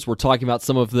Theaters. We're talking about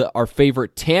some of our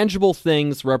favorite tangible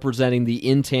things representing the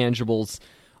intangibles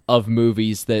of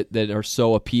movies that are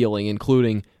so appealing,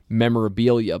 including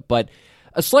memorabilia. But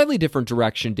a slightly different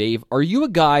direction, Dave. Are you a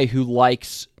guy who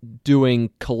likes doing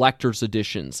collector's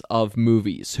editions of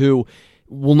movies, who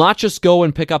will not just go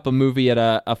and pick up a movie at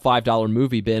a $5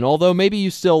 movie bin, although maybe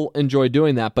you still enjoy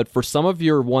doing that, but for some of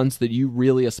your ones that you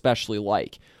really especially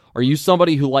like, are you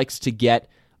somebody who likes to get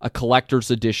a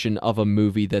collector's edition of a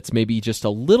movie that's maybe just a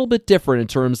little bit different in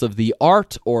terms of the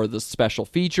art or the special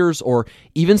features or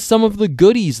even some of the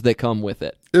goodies that come with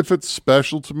it? If it's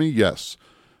special to me, yes.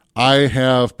 I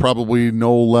have probably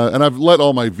no less, and I've let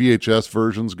all my VHS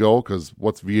versions go because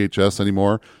what's VHS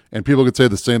anymore? And people could say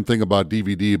the same thing about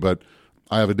DVD, but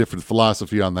I have a different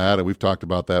philosophy on that, and we've talked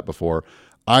about that before.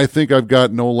 I think I've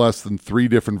got no less than 3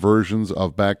 different versions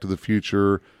of Back to the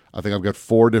Future. I think I've got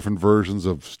 4 different versions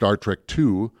of Star Trek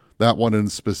II, that one in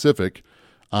specific,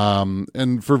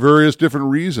 and for various different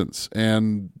reasons.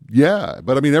 And yeah,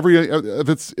 but I mean, if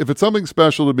it's something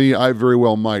special to me, I very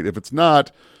well might. If it's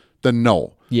not, then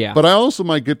no. Yeah. But I also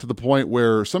might get to the point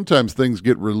where sometimes things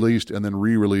get released and then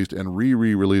re-released and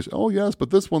re-released. Oh, yes, but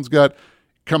this one's got,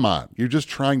 come on, you're just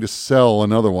trying to sell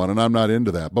another one, and I'm not into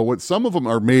that. But what some of them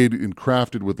are made and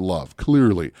crafted with love,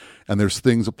 clearly, and there's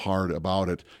things apart about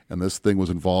it, and this thing was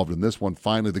involved in this one.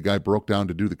 Finally, the guy broke down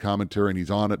to do the commentary, and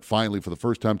he's on it, finally, for the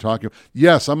first time talking.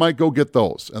 Yes, I might go get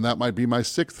those, and that might be my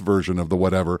 6th version of the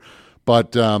whatever.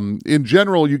 But in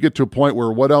general, you get to a point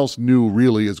where what else new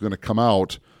really is going to come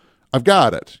out? I've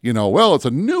got it. Well, it's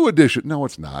a new edition. No,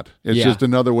 it's not. It's just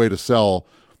another way to sell,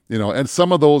 and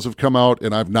some of those have come out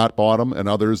and I've not bought them, and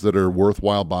others that are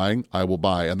worthwhile buying, I will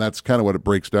buy. And that's kind of what it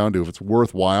breaks down to. If it's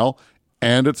worthwhile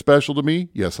and it's special to me,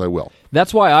 yes, I will.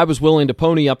 That's why I was willing to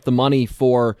pony up the money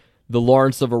for the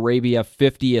Lawrence of Arabia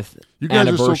 50th You guys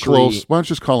anniversary. are so close. Why don't you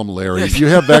just call him Larry? You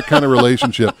have that kind of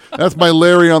relationship. That's my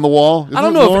Larry on the wall. Isn't I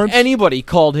don't it know Lawrence? if anybody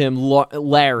called him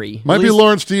Larry. Might be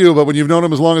Lawrence to you, but when you've known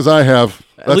him as long as I have,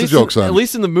 that's a joke, son. At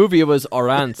least in the movie it was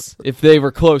Orance, if they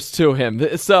were close to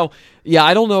him. So, yeah,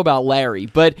 I don't know about Larry,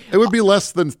 but it would be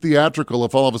less than theatrical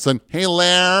if all of a sudden, hey,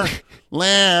 Lair,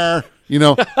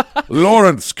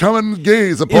 Lawrence, come and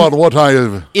gaze upon what I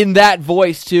have. In that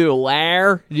voice, too,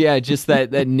 Lair. Yeah, just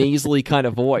that nasally kind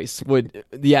of voice.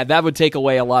 That would take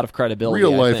away a lot of credibility.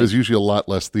 Real life is usually a lot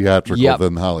less theatrical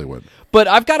than Hollywood. But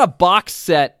I've got a box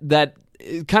set that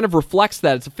kind of reflects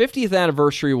that. It's a 50th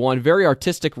anniversary one, very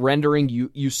artistic rendering.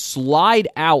 You slide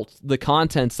out the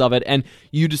contents of it, and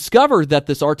you discover that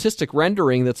this artistic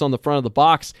rendering that's on the front of the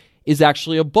box is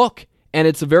actually a book. And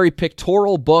it's a very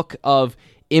pictorial book of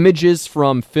images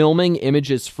from filming,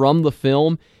 images from the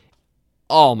film.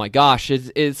 Oh my gosh,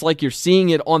 it's like you're seeing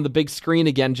it on the big screen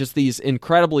again, just these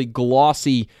incredibly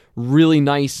glossy, really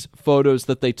nice photos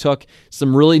that they took,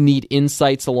 some really neat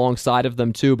insights alongside of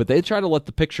them too, but they try to let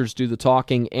the pictures do the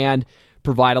talking and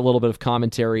provide a little bit of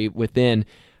commentary within.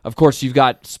 Of course, you've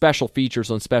got special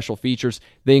features on special features.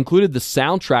 They included the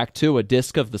soundtrack too, a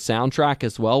disc of the soundtrack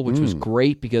as well, which was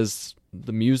great because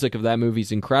the music of that movie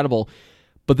is incredible.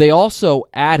 But they also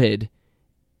added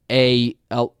a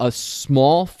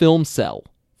small film cell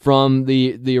from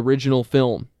the original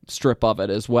film strip of it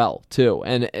as well, too.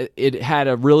 And it had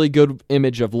a really good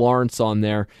image of Lawrence on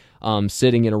there,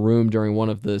 sitting in a room during one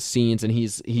of the scenes, and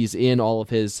he's in all of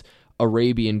his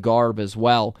Arabian garb as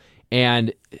well.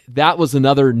 And that was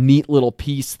another neat little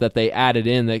piece that they added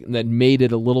in that made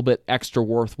it a little bit extra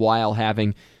worthwhile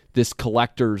having this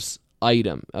collector's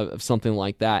item of something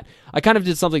like that. I kind of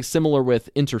did something similar with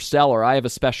Interstellar. I got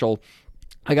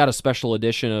a special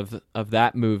edition of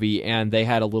that movie, and they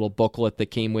had a little booklet that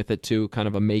came with it too, kind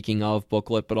of a making of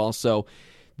booklet, but also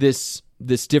this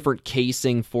different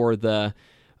casing for the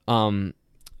Blu-ray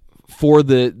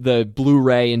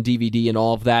and DVD and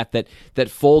all of that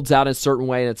folds out in a certain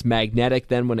way, and it's magnetic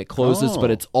then when it closes, but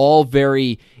it's all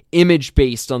very image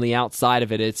based on the outside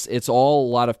of it. It's all a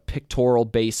lot of pictorial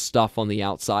based stuff on the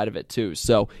outside of it too.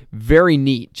 So very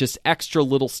neat, just extra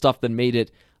little stuff that made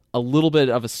it a little bit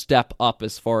of a step up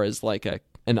as far as like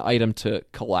an item to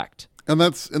collect. And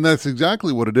that's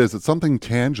exactly what it is. It's something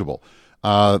tangible.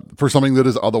 For something that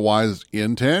is otherwise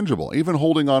intangible. Even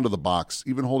holding onto the box,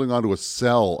 even holding onto a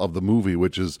cell of the movie,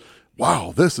 which is,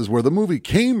 wow, this is where the movie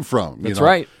came from. That's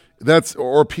right.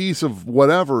 Or a piece of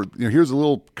whatever. Here's a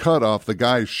little cut off the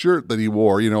guy's shirt that he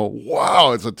wore.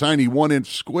 Wow, it's a tiny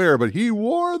 1-inch square, but he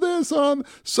wore this on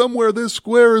somewhere. This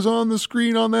square is on the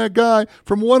screen on that guy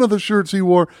from one of the shirts he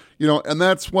wore. And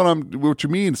that's what you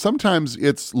mean. Sometimes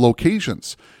it's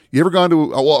locations. You ever gone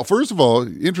to, well, first of all,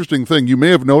 interesting thing, you may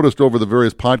have noticed over the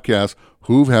various podcasts,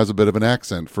 Hoove has a bit of an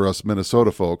accent for us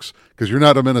Minnesota folks, because you're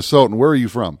not a Minnesotan. Where are you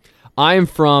from? I'm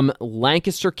from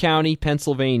Lancaster County,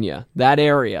 Pennsylvania, that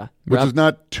area. Which is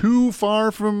not too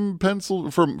far from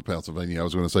Pennsylvania. I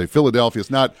was going to say Philadelphia.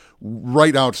 It's not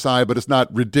right outside, but it's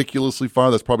not ridiculously far.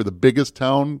 That's probably the biggest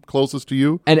town closest to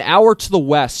you. An hour to the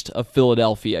west of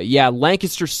Philadelphia. Yeah,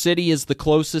 Lancaster City is the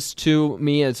closest to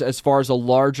me as far as a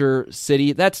larger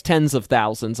city. That's tens of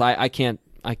thousands. I can't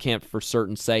for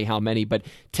certain say how many, but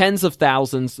tens of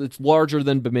thousands. It's larger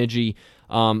than Bemidji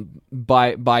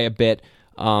by a bit.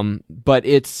 But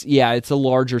it's a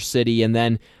larger city, and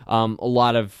then a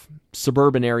lot of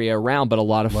suburban area around, but a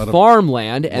lot of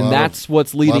farmland, and that's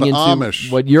what's leading into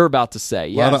Amish. What you're about to say.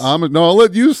 Yes. A lot of Amish. No, I'll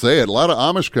let you say it. A lot of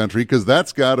Amish country, because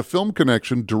that's got a film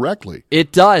connection directly.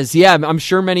 It does, yeah. I'm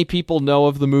sure many people know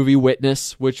of the movie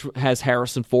Witness, which has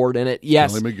Harrison Ford in it.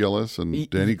 Yes, Kelly McGillis and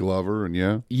Danny Glover, and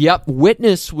yeah. Yep,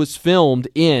 Witness was filmed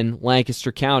in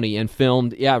Lancaster County and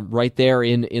filmed, right there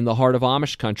in the heart of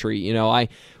Amish country. You know,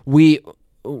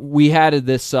 we had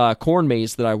this corn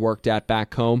maze that I worked at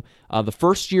back home. The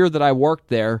first year that I worked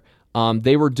there,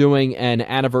 they were doing an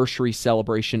anniversary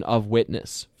celebration of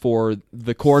Witness for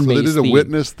the corn maze. So they did a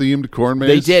Witness-themed corn maze?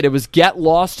 They did. It was Get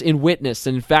Lost in Witness.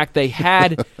 And in fact, they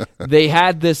had they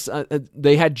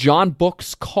had John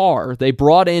Book's car. They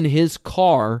brought in his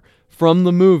car from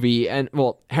the movie. And,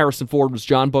 Harrison Ford was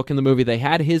John Book in the movie. They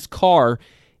had his car,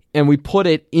 and we put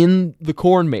it in the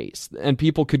corn maze, and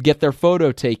people could get their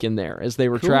photo taken there as they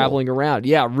were traveling around.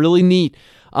 Yeah, really neat.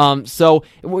 So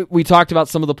we talked about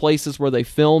some of the places where they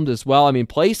filmed as well. I mean,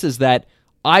 places that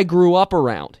I grew up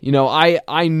around. You know,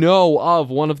 I know of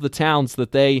one of the towns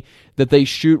that they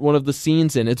shoot one of the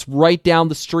scenes in. It's right down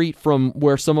the street from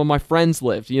where some of my friends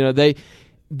lived. You know,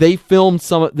 they filmed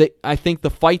I think the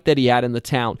fight that he had in the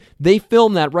town. They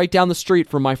filmed that right down the street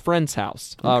from my friend's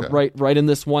house, right in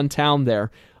this one town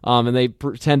there. And they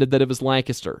pretended that it was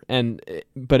Lancaster,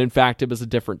 but in fact it was a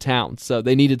different town. So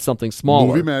they needed something smaller.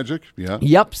 Movie magic, yeah.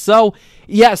 Yep. So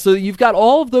you've got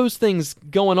all of those things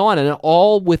going on, and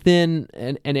all within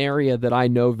an area that I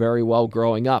know very well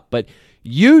growing up. But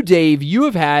you, Dave, you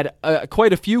have had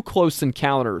quite a few close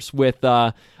encounters with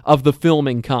of the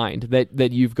filming kind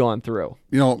that you've gone through.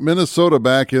 You know, Minnesota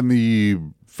back in the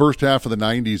first half of the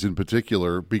 90s in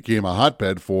particular became a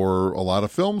hotbed for a lot of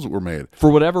films that were made.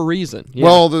 For whatever reason. Yeah.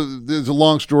 Well, there's a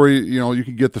long story. You know, you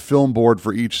can get the film board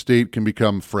for each state can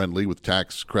become friendly with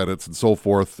tax credits and so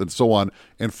forth and so on.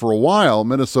 And for a while,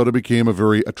 Minnesota became a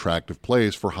very attractive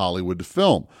place for Hollywood to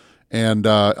film. And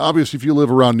obviously, if you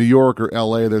live around New York or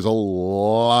L.A., there's a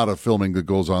lot of filming that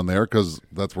goes on there because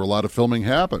that's where a lot of filming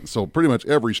happens. So pretty much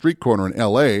every street corner in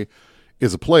L.A.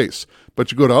 is a place. But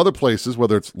you go to other places,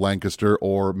 whether it's Lancaster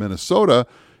or Minnesota,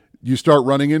 you start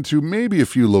running into maybe a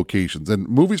few locations. And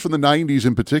movies from the 90s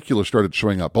in particular started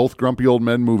showing up. Both Grumpy Old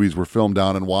Men movies were filmed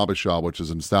down in Wabasha, which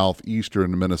is in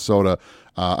southeastern Minnesota.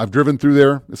 I've driven through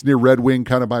there. It's near Red Wing,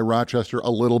 kind of by Rochester, a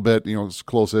little bit. You know, it's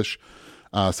close-ish,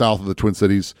 south of the Twin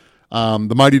Cities.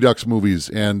 The Mighty Ducks movies,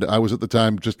 and I was at the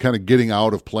time just kind of getting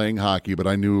out of playing hockey, but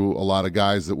I knew a lot of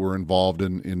guys that were involved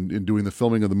in doing the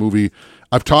filming of the movie.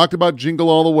 I've talked about Jingle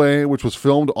All the Way, which was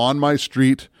filmed on my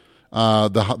street.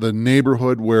 The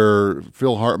neighborhood where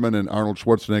Phil Hartman and Arnold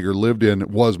Schwarzenegger lived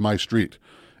in was my street.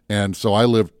 And so I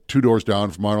lived 2 doors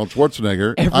down from Arnold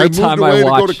Schwarzenegger. I moved away to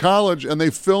go to college, and they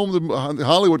filmed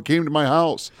Hollywood came to my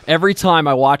house. Every time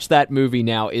I watch that movie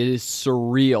now, it is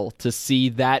surreal to see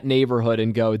that neighborhood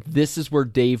and go, this is where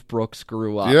Dave Brooks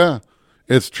grew up. Yeah,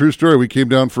 it's a true story. We came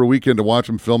down for a weekend to watch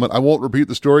him film it. I won't repeat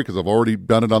the story because I've already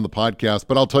done it on the podcast,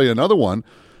 but I'll tell you another one.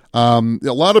 A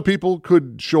lot of people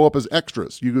could show up as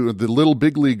extras. The Little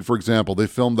Big League, for example, they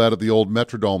filmed that at the old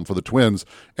Metrodome for the Twins,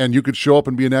 and you could show up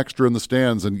and be an extra in the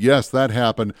stands. And yes, that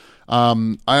happened.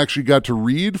 I actually got to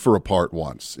read for a part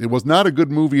once. It was not a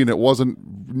good movie, and it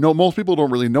wasn't. No, most people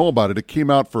don't really know about it. It came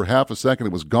out for half a second,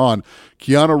 it was gone.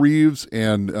 Keanu Reeves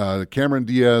and Cameron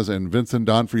Diaz and Vincent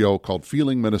D'Onofrio, called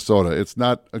Feeling Minnesota. It's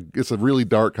a really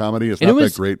dark comedy. It's not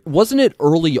that great. Wasn't it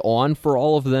early on for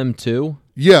all of them too?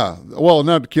 Yeah, well,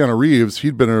 not Keanu Reeves.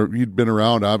 He'd been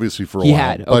around obviously for a while. He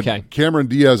had, okay. But Cameron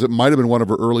Diaz, it might have been one of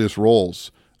her earliest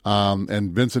roles.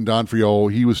 And Vincent D'Onofrio,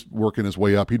 he was working his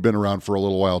way up. He'd been around for a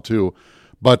little while too.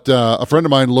 But a friend of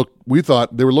mine we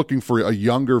thought they were looking for a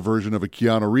younger version of a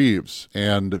Keanu Reeves,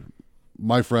 and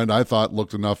my friend, I thought,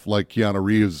 looked enough like Keanu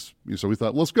Reeves, so we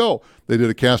thought, let's go. They did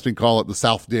a casting call at the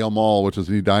Southdale Mall, which is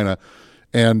in Edina.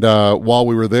 And while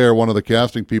we were there, one of the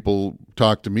casting people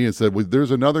talked to me and said, well,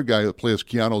 there's another guy that plays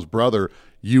Keanu's brother.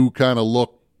 You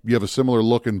have a similar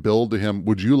look and build to him.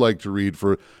 Would you like to read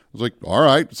for? I was like, all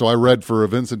right. So I read for a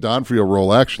Vincent D'Onofrio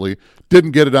role, actually.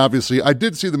 Didn't get it, obviously. I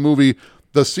did see the movie.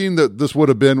 The scene that this would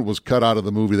have been was cut out of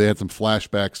the movie. They had some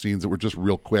flashback scenes that were just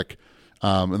real quick.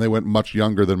 And they went much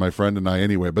younger than my friend and I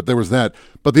anyway. But there was that.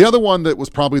 But the other one that was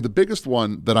probably the biggest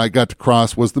one that I got to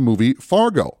cross was the movie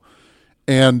Fargo.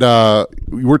 And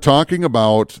we were talking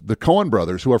about the Coen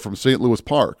brothers, who are from St. Louis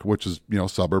Park, which is,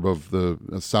 suburb of the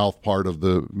south part of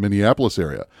the Minneapolis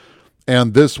area.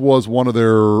 And this was one of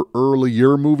their early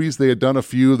year movies. They had done a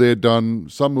few. They had done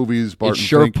some movies. It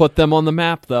sure put them on the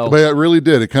map, though. But it really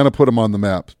did. It kind of put them on the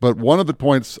map. But one of the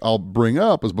points I'll bring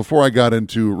up is before I got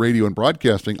into radio and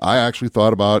broadcasting, I actually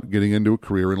thought about getting into a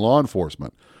career in law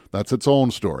enforcement. That's its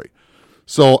own story.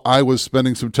 So I was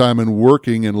spending some time and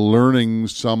working and learning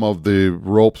some of the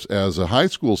ropes as a high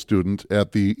school student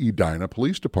at the Edina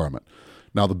Police Department.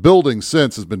 Now, the building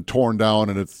since has been torn down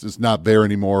and it's not there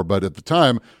anymore. But at the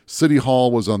time, City Hall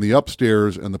was on the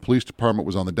upstairs and the police department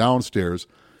was on the downstairs.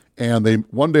 And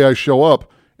one day I show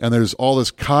up and there's all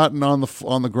this cotton on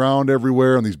the ground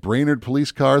everywhere and these Brainerd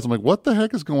police cars. I'm like, what the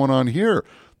heck is going on here?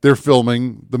 They're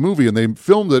filming the movie, and they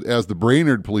filmed it as the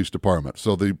Brainerd Police Department.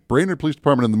 So the Brainerd Police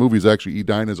Department in the movie is actually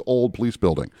Edina's old police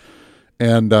building.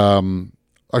 And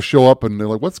I show up, and they're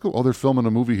like, oh, they're filming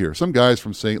a movie here. Some guys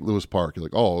from St. Louis Park. You're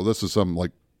like, oh, this is some,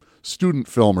 student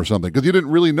film or something. Because you didn't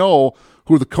really know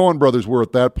who the Coen brothers were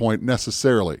at that point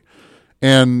necessarily.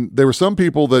 And there were some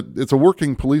people that it's a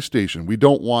working police station. We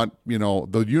don't want,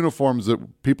 the uniforms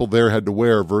that people there had to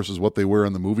wear versus what they wear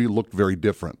in the movie looked very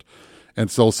different. And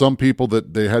so some people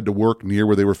that they had to work near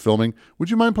where they were filming, would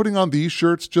you mind putting on these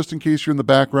shirts just in case you're in the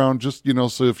background? Just,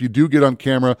 so if you do get on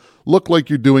camera, look like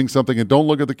you're doing something and don't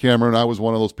look at the camera. And I was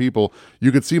one of those people.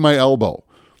 You could see my elbow.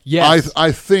 Yes.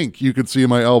 I think you could see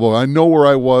my elbow. I know where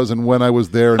I was and when I was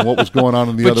there and what was going on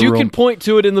in the other room. But you can point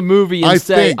to it in the movie and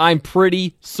say, I'm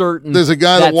pretty certain there's a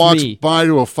guy that walks me. by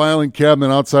to a filing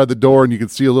cabinet outside the door and you can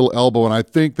see a little elbow, and I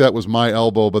think that was my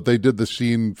elbow, but they did the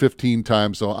scene 15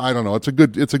 times, so I don't know. It's a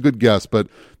good guess, but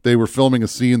they were filming a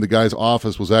scene. The guy's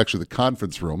office was actually the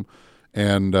conference room,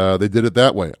 and they did it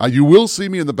that way. You will see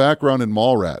me in the background in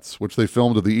Mallrats, which they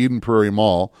filmed at the Eden Prairie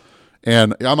Mall.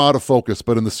 And I'm out of focus,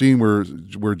 but in the scene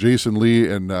where Jason Lee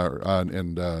and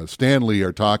Stan Lee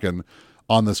are talking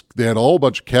on this, they had a whole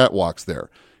bunch of catwalks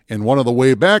there. And one of the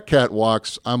way back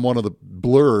catwalks, I'm one of the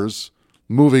blurs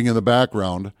moving in the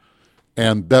background,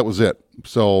 and that was it.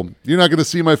 So you're not going to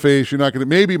see my face. You're not going to,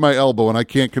 maybe my elbow, and I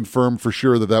can't confirm for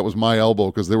sure that was my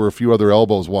elbow because there were a few other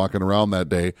elbows walking around that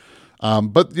day.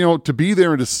 But, to be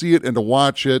there and to see it and to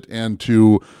watch it and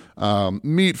to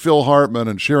meet Phil Hartman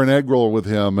and share an egg roll with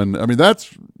him. And I mean,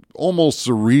 that's almost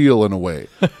surreal in a way,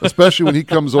 especially when he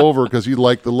comes over because he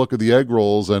liked the look of the egg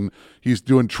rolls and he's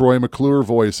doing Troy McClure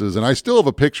voices. And I still have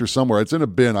a picture somewhere. It's in a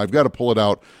bin. I've got to pull it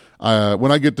out.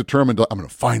 When I get determined, I'm going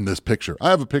to find this picture. I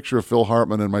have a picture of Phil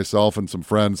Hartman and myself and some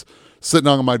friends sitting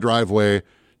on my driveway.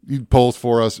 He'd pose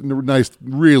for us. Nice,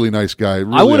 really nice guy.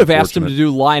 Really I would have asked him to do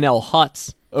Lionel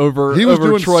Hutz. He was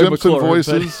doing Troy Simpson McClure,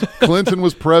 voices. Clinton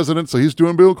was president, so he's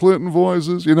doing Bill Clinton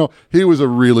voices. He was a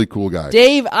really cool guy.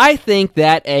 Dave, I think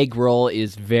that egg roll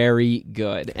is very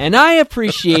good, and I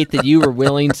appreciate that you were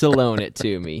willing to loan it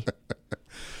to me.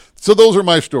 So those are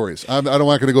my stories. I'm not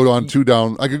going to go on too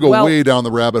down. I could go way down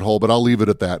the rabbit hole, but I'll leave it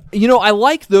at that. I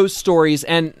like those stories,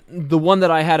 and the one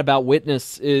that I had about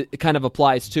Witness it kind of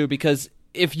applies too, because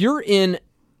if you're in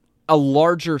a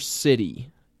larger city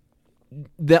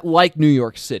that like New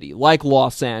York City, like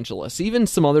Los Angeles, even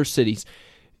some other cities,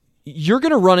 you're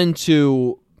going to run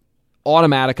into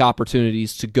automatic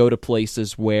opportunities to go to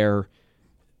places where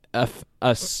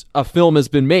a film has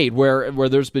been made, where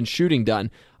there's been shooting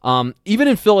done. Even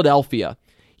in Philadelphia,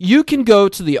 you can go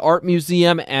to the art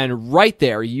museum and right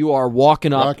there you are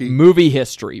walking up movie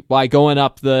history by going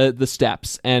up the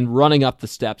steps and running up the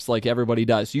steps like everybody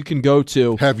does. You can go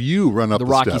to Have you run up the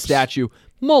Rocky steps? statue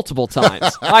multiple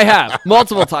times. I have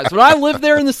multiple times. When I lived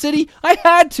there in the city, I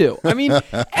had to. I mean,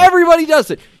 everybody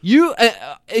does it.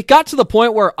 It got to the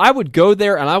point where I would go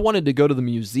there and I wanted to go to the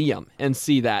museum and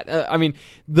see that. I mean,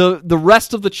 the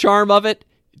rest of the charm of it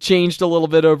changed a little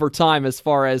bit over time as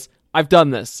far as I've done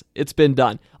this. It's been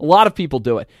done. A lot of people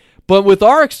do it. But with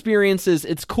our experiences,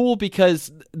 it's cool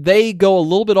because they go a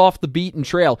little bit off the beaten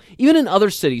trail. Even in other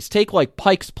cities, take like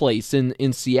Pike's Place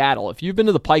in Seattle. If you've been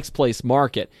to the Pike's Place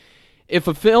market, if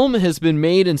a film has been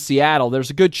made in Seattle, there's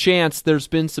a good chance there's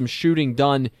been some shooting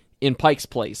done in Pike's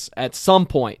Place at some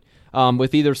point,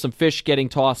 with either some fish getting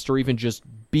tossed or even just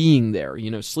being there.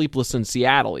 Sleepless in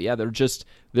Seattle. Yeah,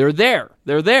 they're there.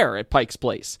 They're there at Pike's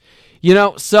Place.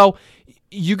 So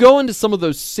you go into some of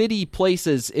those city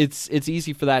places, it's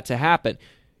easy for that to happen.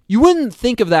 You wouldn't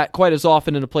think of that quite as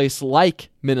often in a place like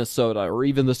Minnesota or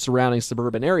even the surrounding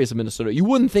suburban areas of Minnesota. You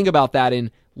wouldn't think about that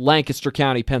in Lancaster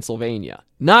County, Pennsylvania.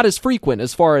 Not as frequent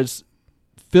as far as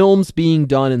films being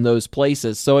done in those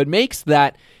places. So it makes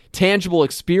that tangible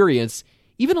experience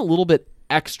even a little bit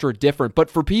extra different. But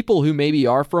for people who maybe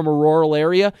are from a rural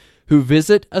area who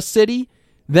visit a city,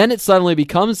 then it suddenly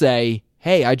becomes hey,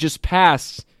 I just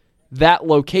passed that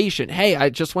location. Hey, I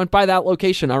just went by that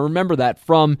location. I remember that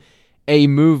from a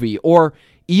movie. Or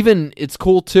even it's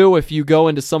cool too if you go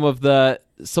into some of the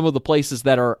places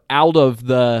that are out of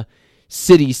the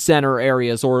city center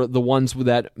areas, or the ones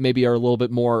that maybe are a little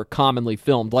bit more commonly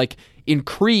filmed. Like in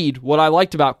Creed, what I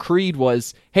liked about Creed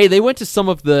was, hey, they went to some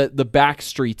of the back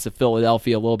streets of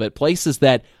Philadelphia a little bit, places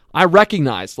that I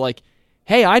recognized, like,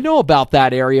 hey, I know about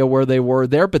that area where they were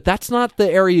there, but that's not the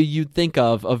area you'd think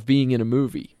of being in a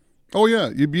movie. Oh, yeah,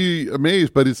 you'd be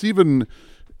amazed, but it's even,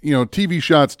 TV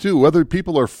shots too, whether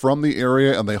people are from the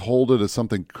area and they hold it as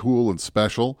something cool and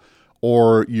special,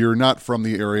 or you're not from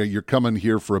the area, you're coming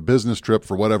here for a business trip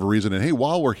for whatever reason, and hey,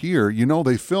 while we're here,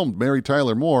 they filmed Mary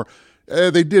Tyler Moore.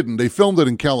 They didn't. They filmed it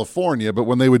in California, but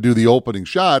when they would do the opening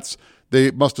shots, they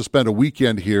must have spent a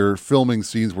weekend here filming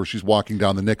scenes where she's walking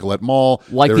down the Nicollet Mall.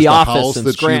 Like there's the Office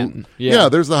in Scranton. Yeah,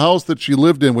 there's the house that she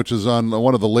lived in, which is on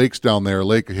one of the lakes down there,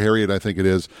 Lake Harriet, I think it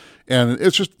is. And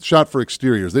it's just shot for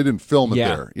exteriors. They didn't film it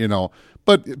there,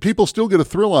 But people still get a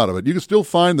thrill out of it. You can still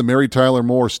find the Mary Tyler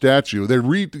Moore statue. They're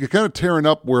kind of tearing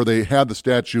up where they had the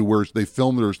statue where they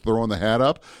filmed her throwing the hat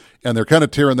up. And they're kind of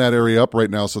tearing that area up right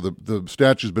now, so the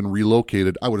statue's been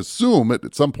relocated. I would assume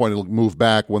at some point it'll move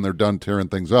back when they're done tearing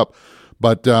things up.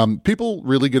 But people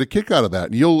really get a kick out of that.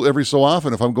 And you'll, every so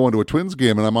often, if I'm going to a Twins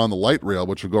game and I'm on the light rail,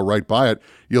 which will go right by it,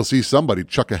 you'll see somebody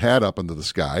chuck a hat up into the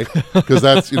sky. Because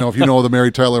that's, if you know the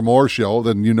Mary Tyler Moore show,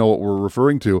 then you know what we're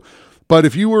referring to. But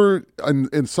if you were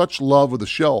in such love with the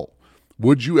show,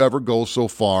 would you ever go so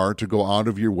far to go out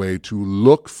of your way to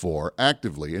look for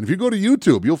actively? And if you go to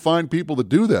YouTube, you'll find people that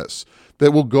do this,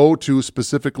 that will go to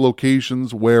specific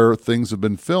locations where things have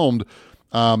been filmed.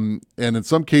 And in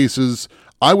some cases,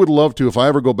 I would love to, if I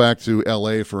ever go back to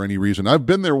L.A. for any reason. I've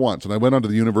been there once, and I went onto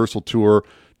the Universal tour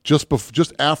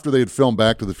just after they had filmed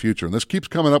Back to the Future. And this keeps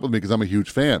coming up with me because I'm a huge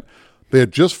fan. They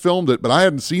had just filmed it, but I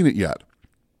hadn't seen it yet.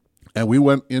 And we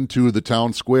went into the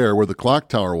town square where the clock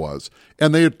tower was.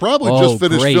 And they had probably just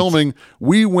finished filming.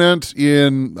 We went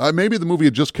in, maybe the movie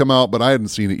had just come out, but I hadn't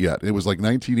seen it yet. It was like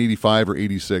 1985 or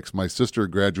 86. My sister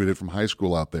graduated from high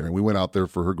school out there, and we went out there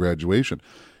for her graduation.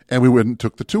 And we went and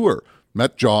took the tour.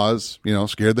 Met Jaws,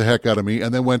 scared the heck out of me,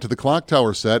 and then went to the clock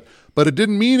tower set. But it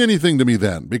didn't mean anything to me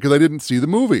then because I didn't see the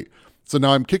movie. So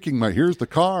now I'm kicking here's the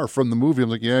car from the movie. I'm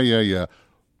like, yeah.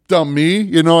 Dumb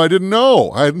me, I didn't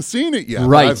know. I hadn't seen it yet.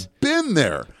 Right. I've been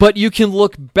there. But you can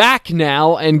look back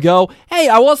now and go, hey,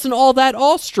 I wasn't all that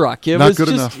awestruck. It Not was good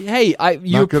just, enough. hey,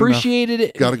 you appreciated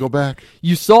it. Got to go back.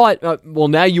 You saw it. Well,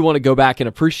 now you want to go back and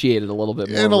appreciate it a little bit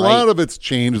more. And a lot of it's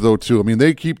changed, though, too. I mean,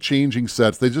 they keep changing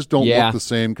sets. They just don't look the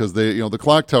same because the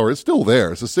clock tower is still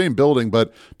there. It's the same building,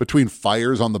 but between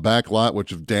fires on the back lot, which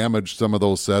have damaged some of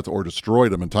those sets or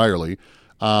destroyed them entirely,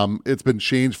 it's been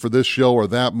changed for this show or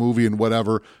that movie and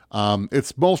whatever.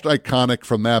 It's most iconic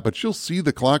from that, but you'll see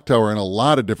the clock tower in a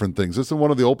lot of different things. This is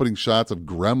one of the opening shots of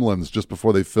Gremlins just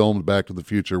before they filmed Back to the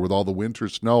Future with all the winter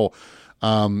snow.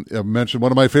 I mentioned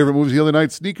one of my favorite movies the other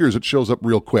night, Sneakers. It shows up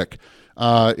real quick.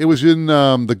 It was in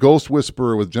The Ghost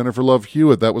Whisperer with Jennifer Love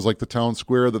Hewitt. That was like the town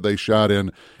square that they shot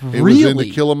in. It was in To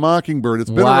Kill a Mockingbird.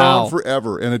 It's been around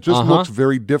forever, and it just looks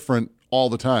very different all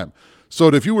the time. So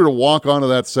if you were to walk onto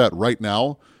that set right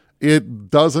now, it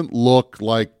doesn't look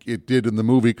like it did in the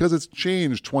movie because it's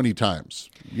changed 20 times,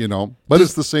 but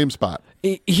it's the same spot.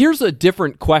 Here's a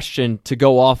different question to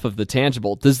go off of the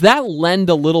tangible. Does that lend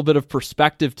a little bit of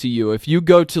perspective to you? If you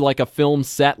go to like a film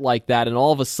set like that and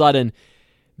all of a sudden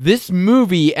this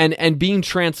movie and being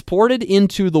transported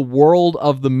into the world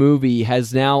of the movie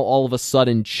has now all of a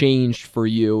sudden changed for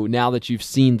you now that you've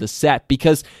seen the set?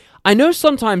 Because I know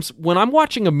sometimes when I'm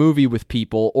watching a movie with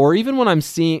people, or even when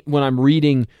I'm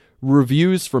reading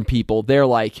reviews from people, they're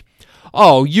like,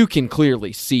 oh, you can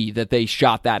clearly see that they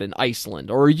shot that in Iceland,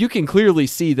 or you can clearly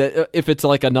see that if it's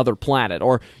like another planet,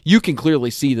 or you can clearly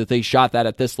see that they shot that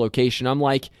at this location. I'm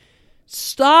like,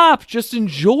 stop, just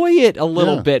enjoy it a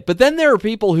little bit. But then there are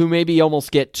people who maybe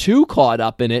almost get too caught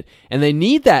up in it, and they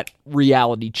need that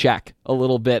reality check a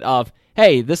little bit of,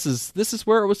 hey, this is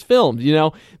where it was filmed.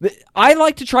 I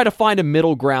like to try to find a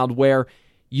middle ground where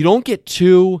you don't get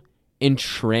too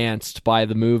entranced by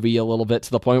the movie a little bit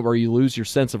to the point where you lose your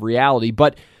sense of reality,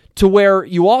 but to where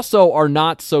you also are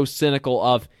not so cynical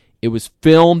of, it was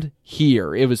filmed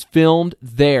here, it was filmed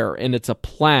there, and it's a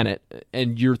planet,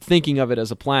 and you're thinking of it as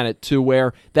a planet, to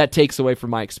where that takes away from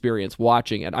my experience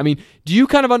watching it. I mean, do you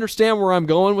kind of understand where I'm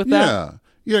going with that? Yeah.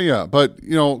 Yeah. But,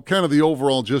 kind of the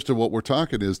overall gist of what we're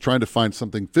talking is trying to find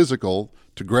something physical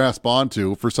to grasp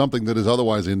onto for something that is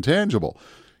otherwise intangible.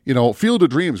 Field of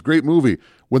Dreams, great movie.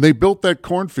 When they built that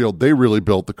cornfield, they really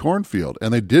built the cornfield,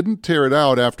 and they didn't tear it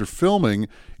out after filming.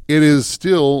 It is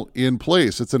still in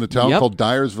place. It's in a town called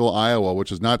Dyersville, Iowa,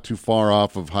 which is not too far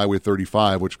off of Highway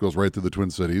 35, which goes right through the Twin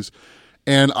Cities.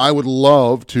 And I would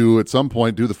love to, at some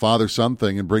point, do the father-son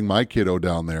thing and bring my kiddo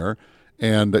down there.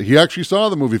 And he actually saw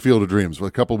the movie Field of Dreams a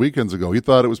couple weekends ago. He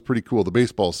thought it was pretty cool, the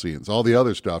baseball scenes. All the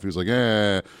other stuff, he was like,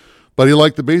 but he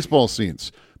liked the baseball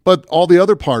scenes. But all the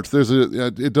other parts,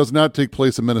 it does not take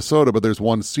place in Minnesota, but there's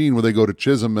one scene where they go to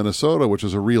Chisholm, Minnesota, which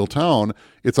is a real town.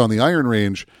 It's on the Iron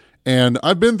Range, and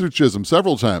I've been through Chisholm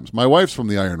several times. My wife's from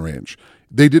the Iron Range.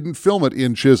 They didn't film it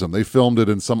in Chisholm. They filmed it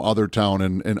in some other town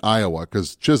in Iowa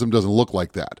because Chisholm doesn't look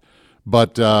like that.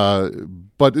 But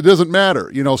it doesn't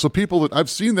matter, So I've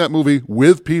seen that movie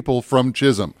with people from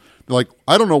Chisholm. They're like,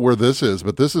 I don't know where this is,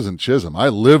 but this isn't Chisholm. I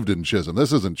lived in Chisholm.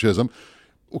 This isn't Chisholm.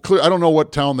 I don't know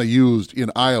what town they used in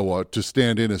Iowa to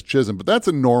stand in as Chisholm, but that's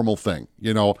a normal thing,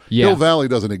 Yeah. Hill Valley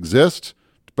doesn't exist.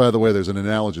 By the way, there's an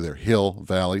analogy there. Hill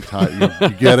Valley. You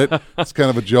get it? It's kind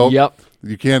of a joke. Yep.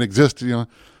 You can't exist,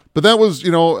 But that was,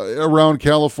 around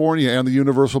California and the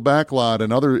Universal Backlot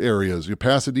and other areas.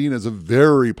 Pasadena is a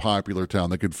very popular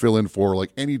town that could fill in for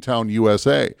like any town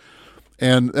USA.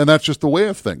 And that's just the way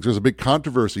of things. There's a big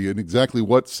controversy in exactly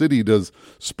what city does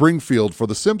Springfield for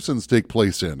The Simpsons take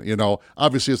place in.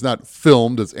 Obviously it's not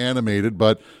filmed, it's animated,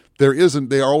 but they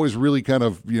are always really kind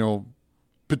of,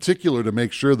 particular to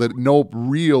make sure that no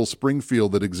real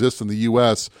Springfield that exists in the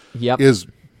U.S. is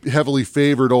heavily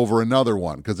favored over another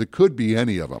one, because it could be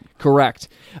any of them. Correct.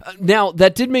 Now,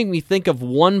 that did make me think of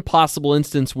one possible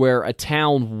instance where a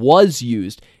town was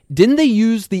used. Didn't they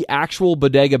use the actual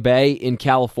Bodega Bay in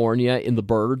California in The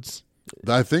Birds?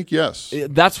 I think yes.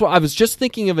 That's what I was just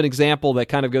thinking of, an example that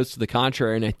kind of goes to the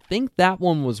contrary, and I think that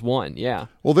one was one. Yeah.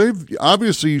 Well, they've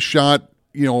obviously shot,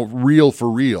 real for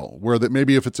real, where that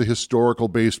maybe if it's a historical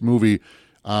based movie,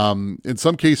 in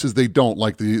some cases they don't,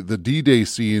 like the D-Day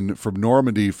scene from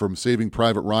Normandy from Saving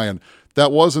Private Ryan.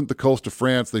 That wasn't the coast of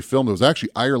France they filmed. It was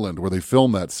actually Ireland where they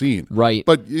filmed that scene. Right.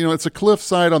 But, it's a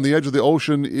cliffside on the edge of the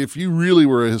ocean. If you really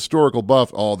were a historical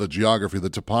buff, the geography, the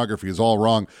topography is all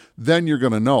wrong, then you're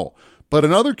going to know. But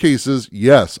in other cases,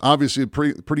 yes, obviously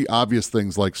pretty obvious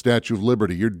things like Statue of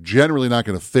Liberty. You're generally not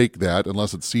going to fake that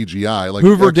unless it's CGI. Like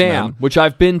Hoover X-Men. Dam, which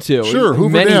I've been to. Sure, Hoover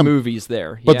many Dam. movies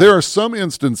there. But there are some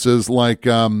instances like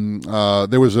there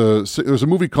was a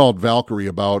movie called Valkyrie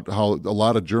about how a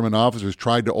lot of German officers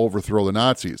tried to overthrow the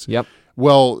Nazis. Yep.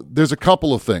 Well, there's a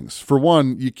couple of things. For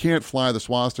one, you can't fly the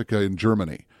swastika in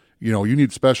Germany. You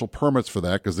need special permits for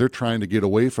that because they're trying to get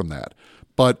away from that.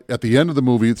 But at the end of the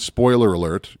movie, spoiler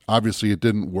alert, obviously it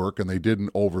didn't work and they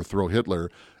didn't overthrow Hitler.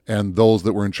 And those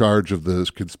that were in charge of this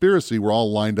conspiracy were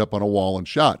all lined up on a wall and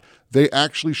shot. They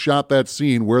actually shot that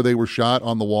scene where they were shot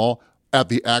on the wall at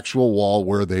the actual wall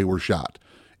where they were shot.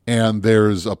 And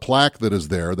there's a plaque that is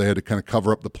there. They had to kind of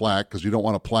cover up the plaque because you don't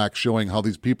want a plaque showing how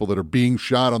these people that are being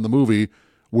shot on the movie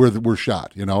were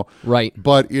shot, Right.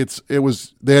 But they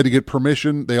had to get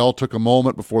permission. They all took a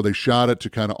moment before they shot it to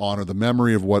kind of honor the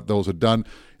memory of what those had done.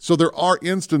 So there are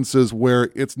instances where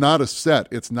it's not a set,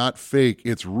 it's not fake,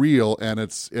 it's real, and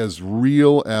it's as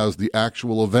real as the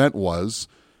actual event was.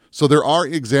 So there are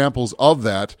examples of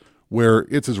that where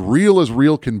it's as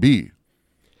real can be.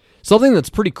 Something that's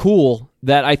pretty cool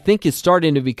that I think is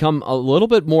starting to become a little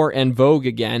bit more en vogue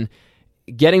again,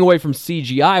 getting away from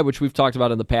CGI, which we've talked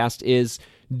about in the past, is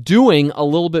doing a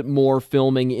little bit more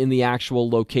filming in the actual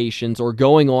locations or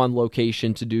going on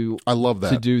location to do. I love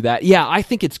that. To do that. Yeah, I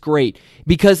think it's great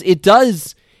because it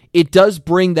does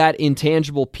bring that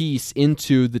intangible piece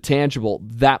into the tangible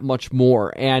that much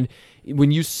more. And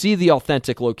when you see the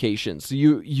authentic locations,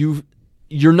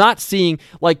 you're not seeing,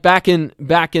 like back in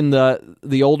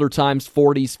the older times,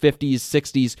 40s, 50s,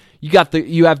 60s,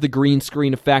 you have the green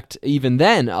screen effect even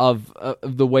then of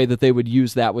the way that they would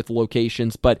use that with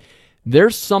locations, but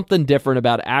there's something different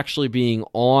about actually being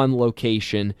on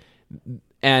location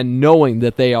and knowing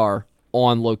that they are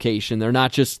on location. They're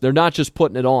not just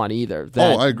putting it on either.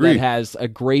 I agree. That has a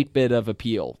great bit of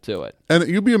appeal to it. And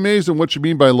you'd be amazed at what you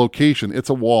mean by location. It's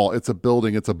a wall, it's a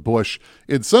building, it's a bush.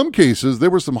 In some cases, there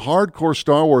were some hardcore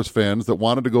Star Wars fans that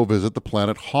wanted to go visit the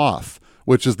planet Hoth,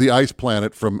 which is the ice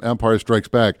planet from Empire Strikes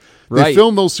Back. They Right.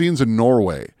 filmed those scenes in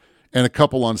Norway and a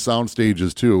couple on sound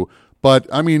stages too. But,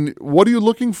 I mean, what are you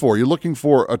looking for? You're looking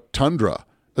for a tundra.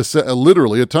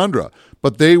 literally a tundra.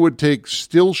 But they would take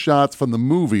still shots from the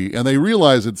movie, and they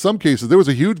realized in some cases there was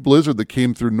a huge blizzard that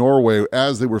came through Norway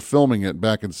as they were filming it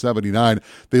back in '79.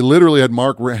 They literally had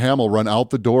Mark Hamill run out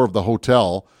the door of the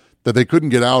hotel that they couldn't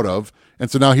get out of,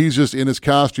 and so now he's just in his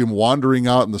costume wandering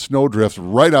out in the snowdrifts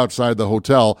right outside the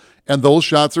hotel, and those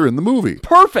shots are in the movie.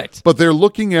 Perfect. But they're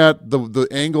looking at the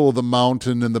angle of the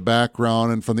mountain in the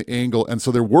background and from the angle, and so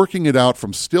they're working it out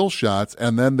from still shots,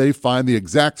 and then they find the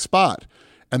exact spot.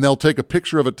 And they'll take a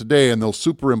picture of it today, and they'll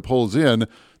superimpose in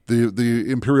the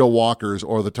Imperial Walkers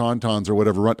or the Tauntauns or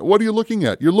whatever. What are you looking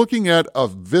at? You're looking at a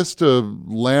vista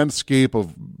landscape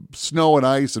of snow and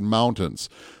ice and mountains.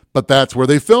 But that's where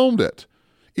they filmed it.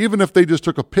 Even if they just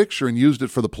took a picture and used it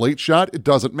for the plate shot, it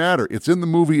doesn't matter. It's in the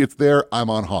movie. It's there. I'm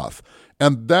on Hoth.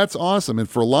 And that's awesome. And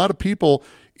for a lot of people,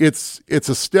 it's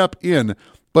a step in.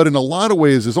 But in a lot of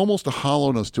ways, there's almost a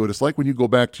hollowness to it. It's like when you go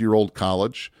back to your old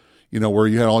college, where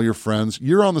you had all your friends.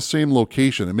 You're on the same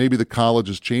location, and maybe the college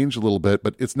has changed a little bit,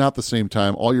 but it's not the same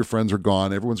time. All your friends are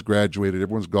gone. Everyone's graduated.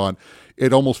 Everyone's gone.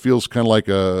 It almost feels kind of like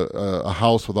a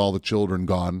house with all the children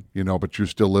gone, but you're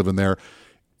still living there.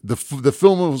 The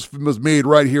film was made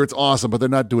right here. It's awesome, but they're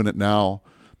not doing it now.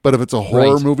 But if it's a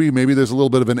horror movie, maybe there's a little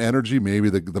bit of an energy. Maybe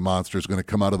the monster is going to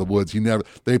come out of the woods.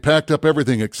 They packed up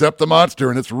everything except the monster,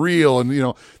 and it's real.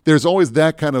 And there's always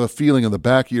that kind of a feeling in the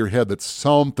back of your head that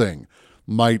something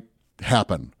might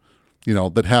happen,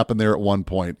 that happened there at one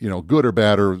point, good or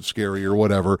bad or scary or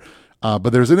whatever. But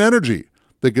there's an energy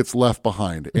that gets left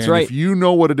behind. That's and right. If you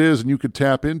know what it is and you can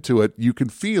tap into it, you can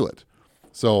feel it.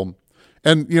 So,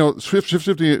 and,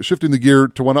 shifting the gear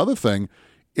to one other thing,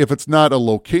 if it's not a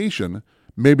location,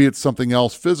 maybe it's something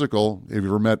else physical. Have you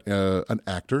ever met an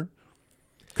actor?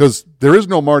 Because there is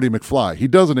no Marty McFly. He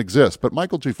doesn't exist, but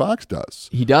Michael J. Fox does.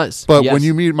 He does. But yes. when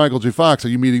you meet Michael J. Fox, are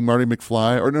you meeting Marty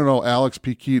McFly? Or no, Alex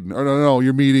P. Keaton. Or no,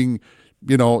 you're meeting,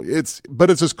 it's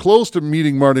as close to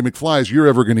meeting Marty McFly as you're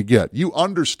ever going to get. You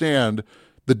understand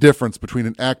the difference between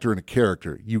an actor and a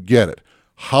character. You get it.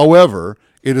 However,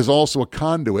 it is also a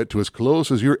conduit to as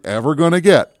close as you're ever going to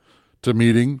get to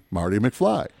meeting Marty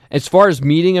McFly. As far as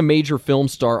meeting a major film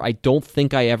star, I don't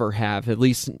think I ever have, at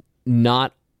least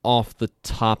not off the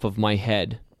top of my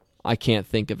head. I can't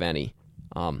think of any.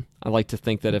 I like to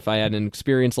think that if I had an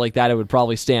experience like that, it would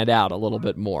probably stand out a little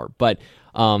bit more. But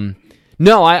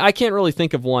no, I can't really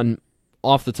think of one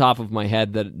off the top of my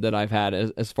head that I've had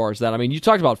as far as that. I mean, you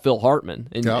talked about Phil Hartman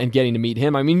and getting to meet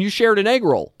him. I mean, you shared an egg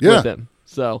roll with him.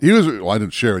 So he was. Well, I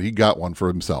didn't share it. He got one for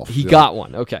himself. He got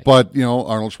one. Okay. But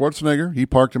Arnold Schwarzenegger, he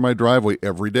parked in my driveway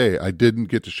every day. I didn't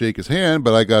get to shake his hand,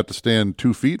 but I got to stand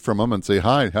 2 feet from him and say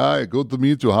hi, good to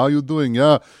meet you. How you doing?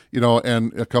 Yeah,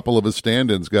 and a couple of his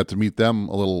stand-ins got to meet them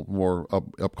a little more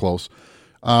up close.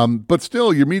 But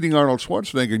still, you're meeting Arnold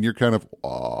Schwarzenegger, and you're kind of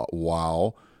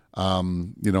wow.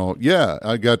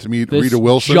 I got to meet this Rita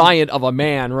Wilson, giant of a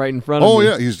man, right in front of me.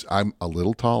 Oh yeah, I'm a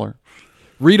little taller.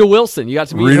 Rita Wilson, you got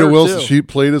to meet Rita her Wilson, too. she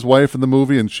played his wife in the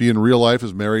movie, and she in real life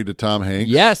is married to Tom Hanks.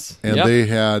 Yes. And they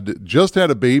had just had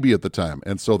a baby at the time.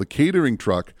 And so the catering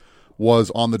truck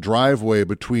was on the driveway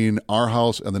between our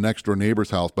house and the next door neighbor's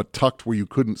house, but tucked where you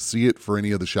couldn't see it for any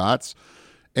of the shots.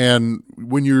 And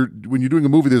when you're doing a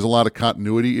movie, there's a lot of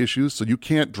continuity issues, so you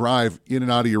can't drive in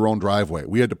and out of your own driveway.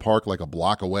 We had to park like a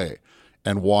block away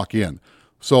and walk in.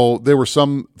 So there were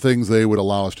some things they would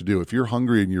allow us to do. If you're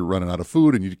hungry and you're running out of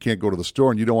food and you can't go to the store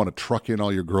and you don't want to truck in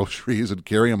all your groceries and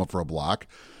carry them for a block,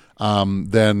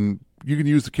 then you can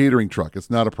use the catering truck. It's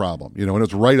not a problem, and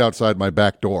it's right outside my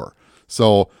back door.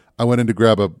 So I went in to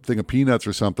grab a thing of peanuts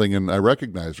or something, and I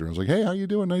recognized her. I was like, hey, how you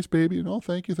doing? Nice baby.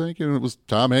 Thank you. And it was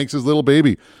Tom Hanks' little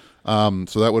baby.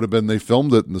 So that would have been, they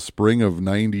filmed it in the spring of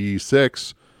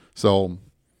 96. So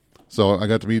I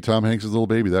got to meet Tom Hanks' little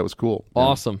baby. That was cool.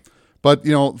 Awesome. Yeah. But,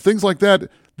 things like that,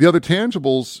 the other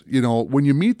tangibles, when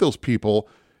you meet those people,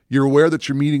 you're aware that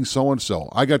you're meeting so-and-so.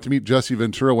 I got to meet Jesse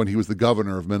Ventura when he was the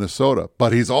governor of Minnesota,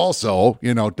 but he's also,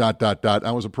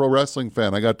 I was a pro wrestling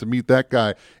fan. I got to meet that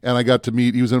guy, and I got to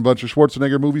meet, he was in a bunch of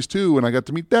Schwarzenegger movies too, and I got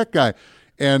to meet that guy,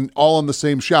 and all in the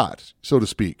same shot, so to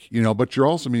speak, but you're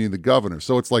also meeting the governor.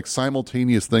 So it's like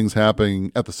simultaneous things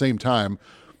happening at the same time,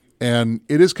 and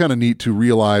it is kind of neat to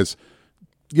realize,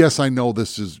 yes, I know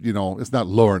this is, it's not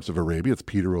Lawrence of Arabia, it's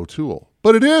Peter O'Toole.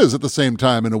 But it is at the same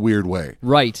time in a weird way.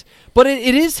 Right. But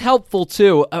it is helpful,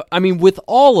 too. I mean, with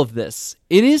all of this,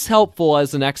 it is helpful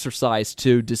as an exercise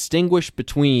to distinguish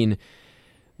between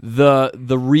the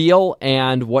real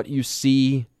and what you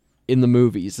see in the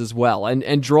movies as well.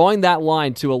 And drawing that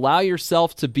line to allow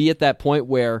yourself to be at that point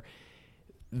where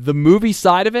the movie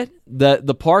side of it,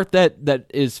 the part that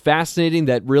is fascinating,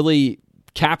 that really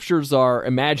captures our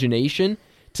imagination,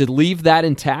 to leave that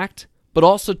intact, but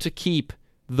also to keep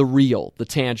the real, the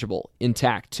tangible,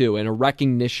 intact too, and a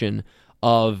recognition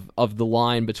of the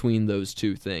line between those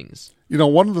two things. You know,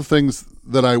 one of the things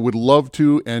that I would love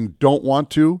to and don't want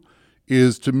to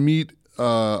is to meet,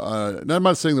 and I'm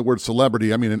not saying the word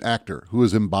celebrity, I mean an actor who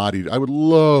is embodied. I would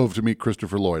love to meet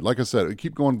Christopher Lloyd. Like I said, I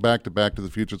keep going back to the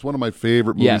Future. It's one of my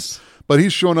favorite movies. Yes. But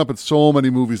he's shown up at so many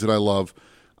movies that I love.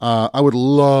 I would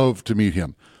love to meet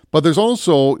him. But there's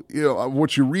also, you know,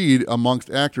 what you read amongst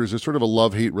actors is sort of a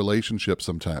love-hate relationship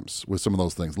sometimes with some of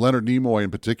those things. Leonard Nimoy in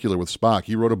particular with Spock,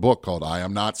 he wrote a book called I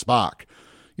Am Not Spock.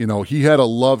 You know, he had a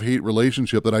love-hate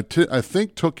relationship that I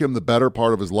think took him the better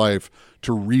part of his life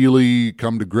to really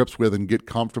come to grips with and get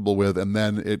comfortable with, and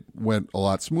then it went a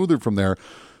lot smoother from there.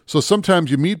 So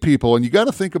sometimes you meet people, and you got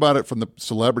to think about it from the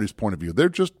celebrity's point of view. They're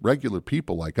just regular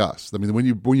people like us. I mean, when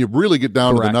you really get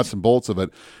down to the nuts and bolts of it,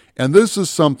 and this is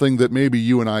something that maybe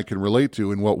you and I can relate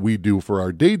to in what we do for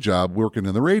our day job working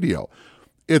in the radio.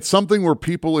 It's something where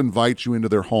people invite you into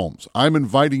their homes. I'm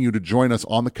inviting you to join us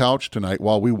on the couch tonight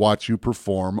while we watch you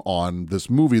perform on this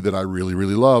movie that I really,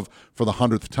 really love for the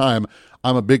 100th time.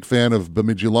 I'm a big fan of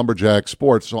Bemidji Lumberjack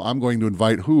sports, so I'm going to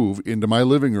invite Hoove into my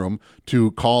living room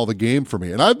to call the game for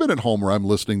me. And I've been at home where I'm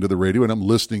listening to the radio and I'm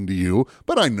listening to you,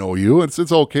 but I know you. It's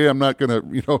okay. I'm not going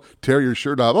to, tear your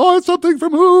shirt off. Oh, it's something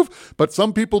from Hoove. But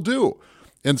some people do.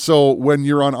 And so when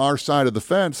you're on our side of the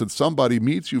fence and somebody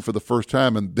meets you for the first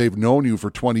time and they've known you for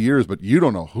 20 years, but you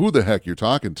don't know who the heck you're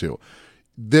talking to,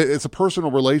 it's a personal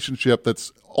relationship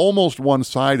that's almost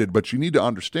one-sided, but you need to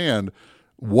understand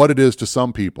what it is to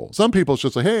some people. Some people, it's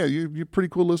just like, hey, you're pretty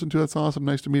cool to listen to. That's awesome.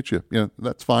 Nice to meet you. Yeah,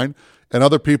 that's fine. And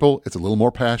other people, it's a little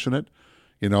more passionate,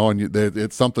 and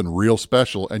it's something real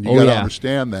special. And you got to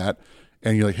understand that.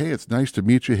 And you're like, hey, it's nice to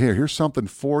meet you. Here's something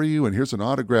for you. And here's an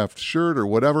autographed shirt or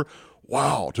whatever.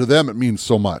 Wow. To them, it means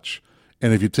so much.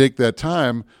 And if you take that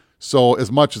time, so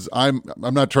as much as I'm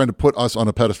not trying to put us on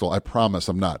a pedestal. I promise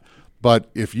I'm not.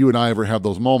 But if you and I ever have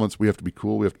those moments, we have to be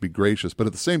cool, we have to be gracious. But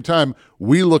at the same time,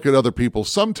 we look at other people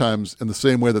sometimes in the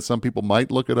same way that some people might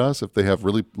look at us if they have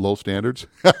really low standards,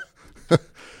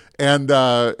 and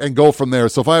go from there.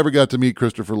 So if I ever got to meet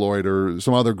Christopher Lloyd or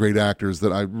some other great actors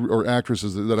or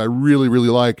actresses that I really, really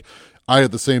like, I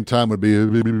at the same time would be,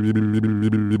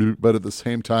 but at the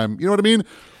same time, you know what I mean?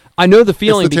 I know the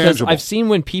feeling because tangible. I've seen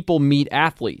when people meet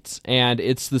athletes, and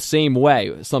it's the same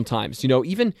way sometimes.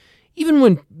 Even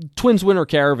when Twins Winter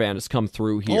Caravan has come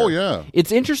through here. Oh, yeah. It's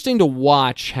interesting to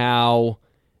watch how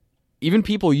even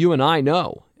people you and I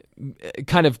know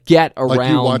kind of get around. Like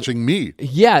you watching me.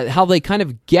 Yeah, how they kind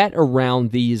of get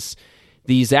around these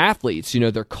athletes.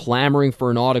 They're clamoring for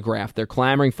an autograph. They're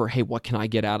clamoring for, hey, what can I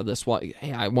get out of this?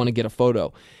 Hey, I want to get a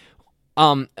photo.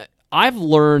 I've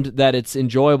learned that it's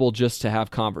enjoyable just to have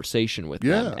conversation with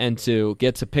them and to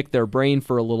get to pick their brain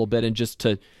for a little bit and just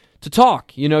to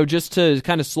talk, just to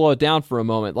kind of slow it down for a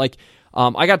moment. Like,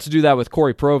 I got to do that with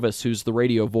Corey Provis, who's the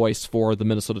radio voice for the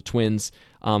Minnesota Twins,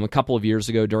 a couple of years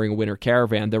ago during a Winter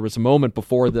Caravan. There was a moment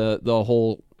before the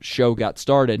whole show got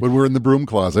started. When we're in the broom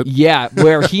closet. Yeah,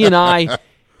 where he and I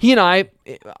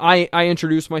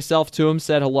introduced myself to him,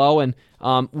 said hello, and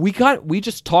we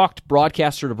just talked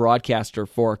broadcaster to broadcaster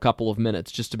for a couple of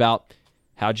minutes, just about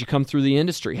how'd you come through the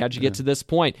industry? How'd you get to this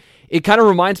point? It kind of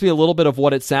reminds me a little bit of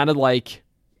what it sounded like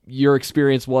your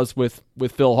experience was with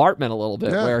Phil Hartman a little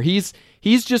bit, where he's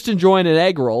just enjoying an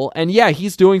egg roll, and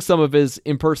he's doing some of his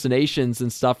impersonations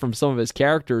and stuff from some of his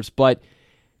characters, but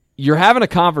you're having a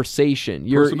conversation.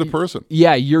 Person to person.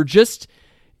 Yeah, you're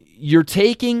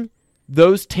taking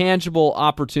those tangible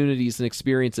opportunities and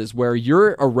experiences where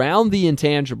you're around the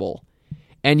intangible,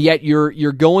 and yet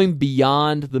you're going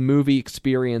beyond the movie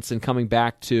experience and coming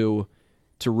back to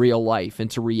real life and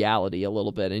to reality a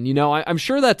little bit. And I'm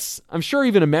sure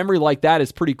even a memory like that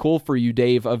is pretty cool for you,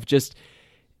 Dave, of just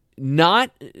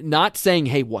not saying,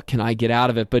 hey, what can I get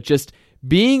out of it, but just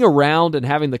being around and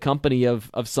having the company of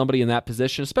somebody in that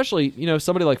position, especially,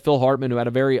 somebody like Phil Hartman, who had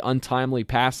a very untimely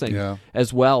passing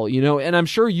as well, and I'm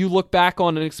sure you look back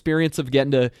on an experience of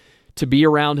getting to be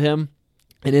around him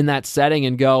and in that setting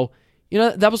and go,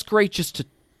 that was great just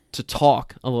to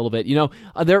talk a little bit.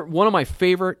 They're one of my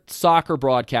favorite soccer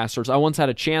broadcasters. I once had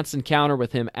a chance encounter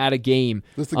with him at a game.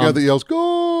 This the guy that yells,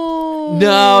 "Go!"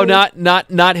 No,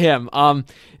 not him.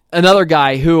 Another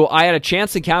guy who I had a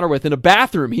chance encounter with in a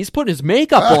bathroom. He's putting his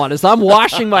makeup on as I'm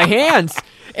washing my hands.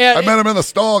 And I met him in the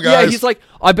stall, guys. Yeah, he's like,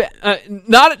 I bet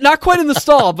not quite in the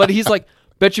stall, but he's like,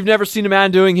 bet you've never seen a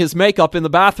man doing his makeup in the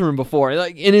bathroom before,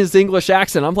 like in his English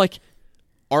accent. I'm like,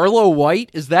 Arlo White,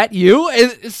 is that you?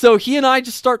 And so he and I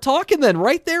just start talking then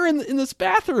right there in this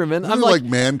bathroom. And I'm like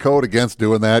man code against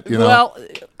doing that, you know? Well,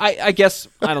 I guess,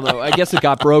 I don't know. I guess it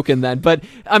got broken then. But,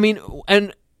 I mean,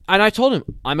 and I told him,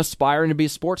 I'm aspiring to be a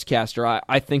sportscaster.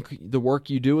 I think the work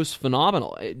you do is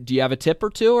phenomenal. Do you have a tip or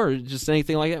two or just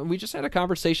anything like that? And we just had a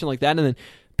conversation like that and then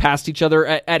passed each other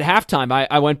at halftime.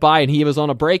 I went by and he was on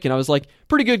a break and I was like,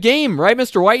 pretty good game, right,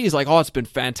 Mr. White? He's like, oh, it's been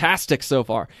fantastic so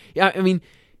far. Yeah, I mean,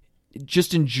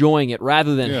 just enjoying it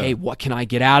rather than, hey, what can I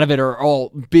get out of it? Or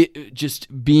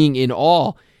just being in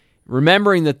awe.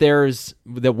 Remembering that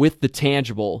that with the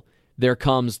tangible, there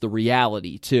comes the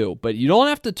reality too. But you don't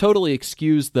have to totally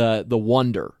excuse the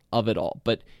wonder of it all.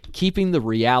 But keeping the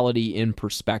reality in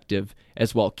perspective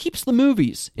as well keeps the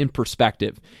movies in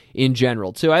perspective in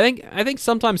general too. I think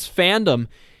sometimes fandom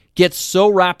gets so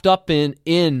wrapped up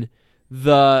in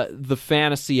the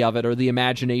fantasy of it or the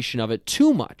imagination of it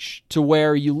too much to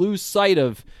where you lose sight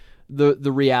of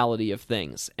the reality of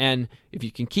things. And if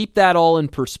you can keep that all in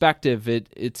perspective,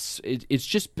 it's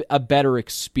just a better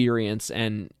experience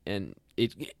and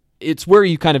it's where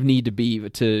you kind of need to be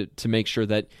to make sure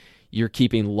that you're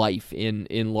keeping life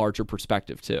in larger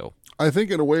perspective too. I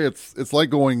think in a way it's like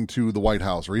going to the White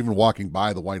House or even walking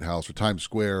by the White House or Times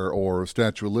Square or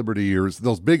Statue of Liberty or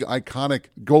those big iconic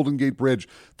Golden Gate Bridge,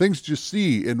 things you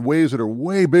see in ways that are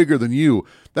way bigger than you.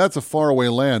 That's a faraway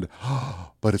land,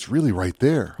 but it's really right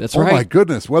there. That's right. Oh my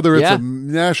goodness, whether it's a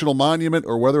national monument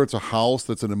or whether it's a house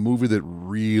that's in a movie that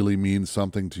really means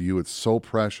something to you, it's so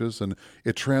precious and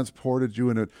it transported you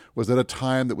and it was at a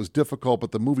time that was difficult,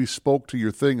 but the movie spoke to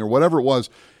your thing or whatever it was,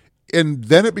 and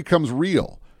then it becomes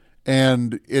real.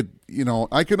 And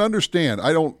I can understand.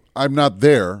 I'm not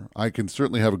there. I can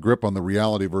certainly have a grip on the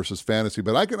reality versus fantasy,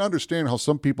 but I can understand how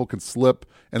some people can slip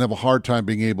and have a hard time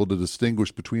being able to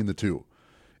distinguish between the two.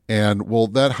 And, well,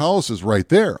 that house is right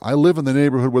there. I live in the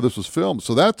neighborhood where this was filmed,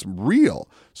 so that's real.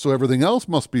 So everything else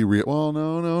must be real. Well,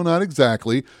 no, not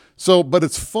exactly. So, but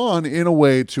it's fun in a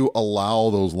way to allow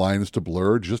those lines to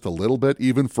blur just a little bit,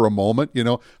 even for a moment.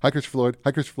 Hi, Christopher Lloyd.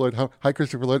 Hi, Christopher Lloyd. Hi,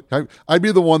 Christopher Lloyd. I'd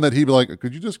be the one that he'd be like,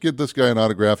 could you just get this guy an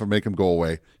autograph and make him go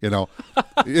away?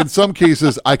 In some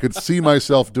cases, I could see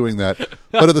myself doing that.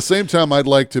 But at the same time, I'd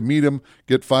like to meet him,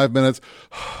 get 5 minutes,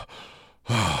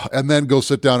 and then go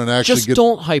sit down and actually just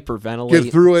don't hyperventilate.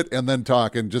 Get through it and then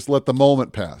talk and just let the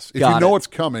moment pass. If you know it's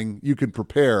coming, you can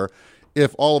prepare.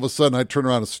 If all of a sudden I turn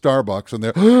around to Starbucks and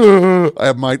they're,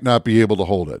 I might not be able to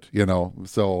hold it,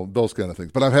 so those kind of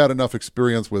things. But I've had enough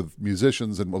experience with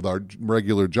musicians and with our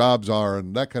regular jobs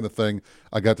and that kind of thing.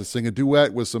 I got to sing a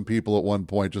duet with some people at one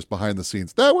point just behind the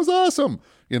scenes. That was awesome,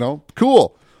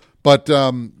 cool. But,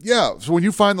 so when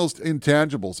you find those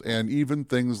intangibles and even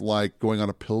things like going on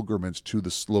a pilgrimage to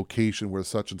this location where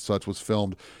such and such was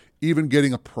filmed, even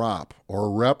getting a prop or a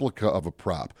replica of a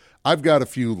prop. I've got a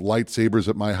few lightsabers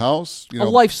at my house. A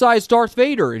life-size Darth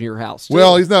Vader in your house, too.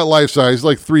 Well, he's not life-size. He's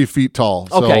like 3 feet tall.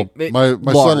 Okay. So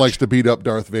my son likes to beat up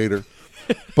Darth Vader.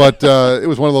 But it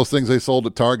was one of those things they sold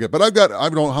at Target. But I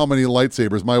don't know how many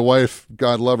lightsabers. My wife,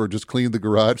 God love her, just cleaned the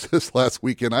garage this last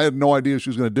weekend. I had no idea she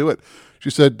was going to do it. She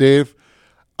said, Dave,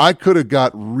 I could have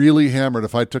got really hammered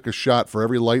if I took a shot for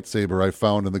every lightsaber I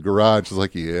found in the garage. She's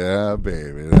like, yeah,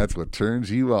 baby, that's what turns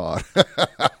you on.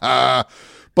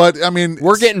 But, I mean...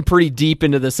 We're getting pretty deep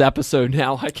into this episode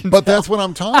now, I can But tell. that's what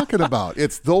I'm talking about.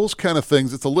 It's those kind of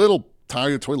things. It's a little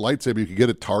tiny toy lightsaber you could get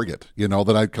at Target,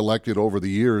 that I've collected over the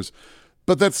years.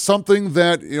 But that's something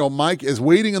that, Mike is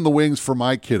waiting in the wings for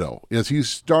my kiddo as he's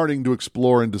starting to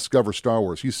explore and discover Star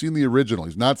Wars. He's seen the original.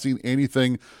 He's not seen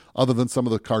anything other than some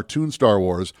of the cartoon Star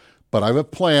Wars. But I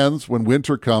have plans when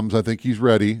winter comes. I think he's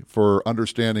ready for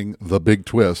understanding the big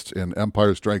twist in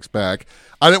Empire Strikes Back.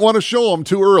 I didn't want to show him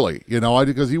too early,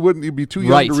 because he'd be too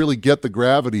young to really get the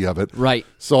gravity of it. Right.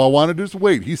 So I wanted to just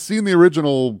wait. He's seen the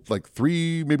original like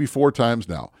 3, maybe 4 times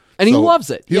now. And he loves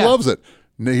it. He loves it.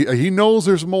 He knows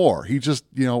there's more. He just,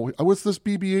 what's this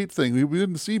BB-8 thing? We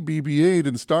didn't see BB-8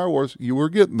 in Star Wars. You were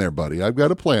getting there, buddy. I've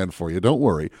got a plan for you. Don't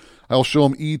worry. I'll show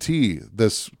him E.T.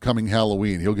 this coming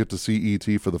Halloween. He'll get to see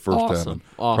E.T. for the first time. And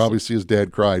probably see his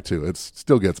dad cry, too. It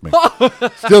still gets me.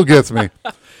 Still gets me.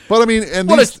 But, I mean... and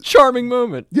what a charming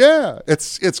moment. Yeah.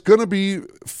 It's going to be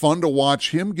fun to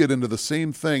watch him get into the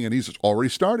same thing, and he's already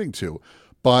starting to.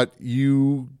 But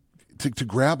to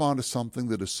grab onto something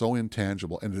that is so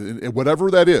intangible, and whatever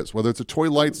that is, whether it's a toy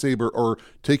lightsaber or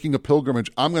taking a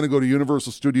pilgrimage, I'm going to go to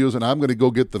Universal Studios and I'm going to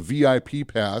go get the VIP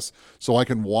pass so I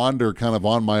can wander kind of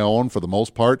on my own for the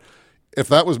most part. If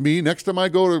that was me, next time I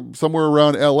go to somewhere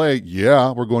around LA,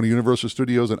 we're going to Universal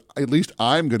Studios, and at least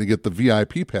I'm going to get the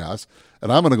VIP pass,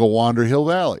 and I'm going to go wander Hill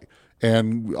Valley.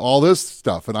 and all this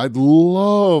stuff. And I'd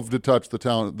love to touch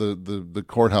the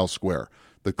courthouse square,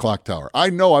 the clock tower. I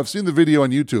know, I've seen the video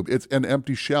on YouTube. It's an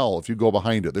empty shell if you go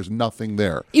behind it. There's nothing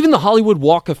there. Even the Hollywood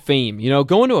Walk of Fame,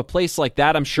 going to a place like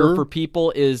that, I'm sure for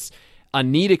people is a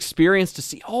neat experience to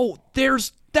see, oh,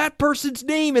 there's that person's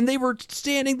name, and they were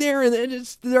standing there, and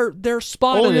it's their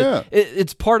spot. Oh, yeah.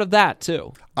 It's part of that,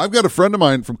 too. I've got a friend of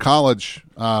mine from college,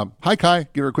 hi Kai,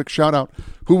 give her a quick shout out,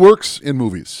 who works in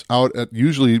movies,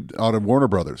 usually out at Warner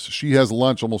Brothers. She has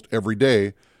lunch almost every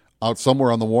day out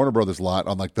somewhere on the Warner Brothers lot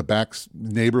on like the back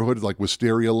neighborhood, like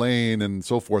Wisteria Lane and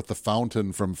so forth, the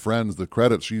Fountain from Friends, the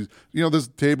credits. She's, there's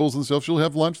tables and stuff. She'll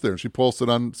have lunch there. She posts it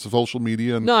on social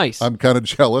media. And nice. I'm kind of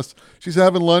jealous. She's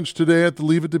having lunch today at the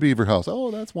Leave It to Beaver house. Oh,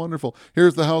 that's wonderful.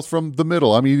 Here's the house from The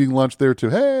Middle. I'm eating lunch there too.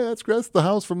 Hey, that's the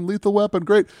house from Lethal Weapon.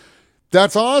 Great.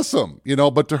 That's awesome.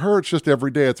 But to her, it's just every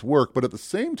day it's work. But at the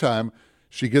same time,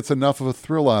 she gets enough of a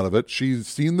thrill out of it. She's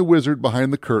seen the wizard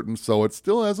behind the curtain, so it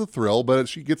still has a thrill, but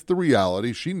she gets the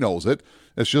reality. She knows it.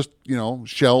 It's just,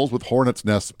 shells with hornets'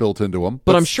 nests built into them.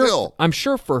 But I'm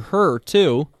sure for her,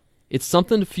 too, it's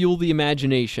something to fuel the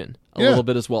imagination a little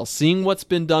bit as well. Seeing what's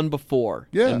been done before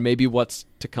and maybe what's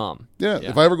to come. Yeah.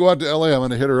 If I ever go out to L.A., I'm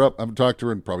going to hit her up. I haven't talked to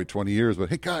her in probably 20 years, but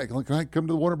hey, Kai, can I come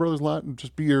to the Warner Brothers lot and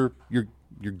just be your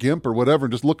gimp or whatever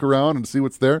and just look around and see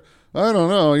what's there? I don't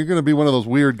know. You're going to be one of those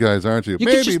weird guys, aren't you? You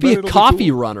could just be a coffee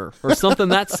runner or something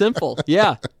that simple.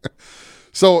 Yeah.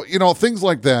 So, things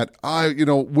like that.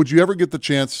 Would you ever get the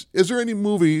chance? Is there any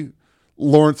movie,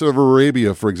 Lawrence of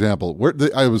Arabia, for example, where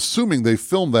I was assuming they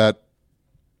filmed that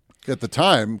at the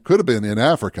time, could have been in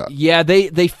Africa. Yeah,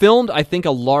 they filmed, I think,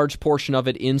 a large portion of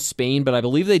it in Spain, but I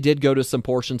believe they did go to some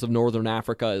portions of northern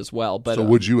Africa as well. But so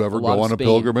would you ever go on a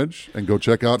pilgrimage and go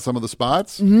check out some of the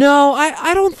spots? No,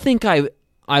 I don't think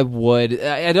I would.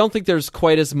 I don't think there's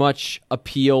quite as much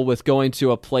appeal with going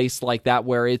to a place like that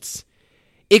where it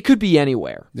could be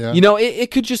anywhere. Yeah.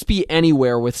 It could just be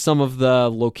anywhere with some of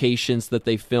the locations that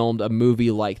they filmed a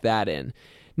movie like that in.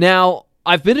 Now,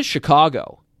 I've been to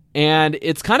Chicago, and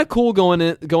it's kind of cool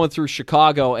going through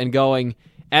Chicago and going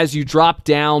as you drop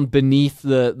down beneath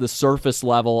the surface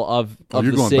level of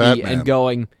the city Batman. And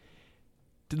going,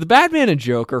 did the Batman and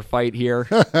Joker fight here?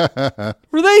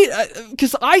 Were they?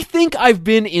 Because I think I've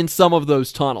been in some of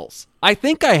those tunnels. I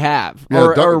think I have. Yeah,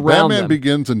 or around Batman them.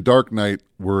 Begins and Dark Knight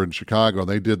were in Chicago.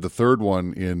 They did the third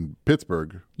one in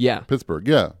Pittsburgh. Yeah. Pittsburgh,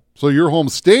 yeah. So your home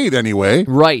state anyway.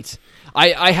 Right.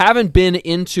 I haven't been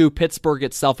into Pittsburgh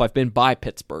itself. I've been by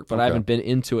Pittsburgh, but I haven't been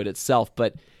into it itself.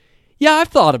 But yeah, I've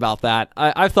thought about that.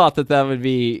 I've thought that would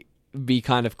be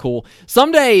kind of cool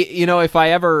someday. If I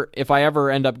ever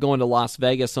end up going to Las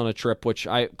Vegas on a trip, which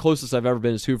closest I've ever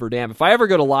been is Hoover Dam. If I ever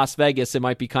go to Las Vegas, it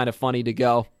might be kind of funny to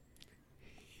go.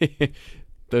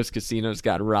 Those casinos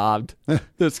got robbed.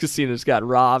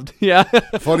 Yeah.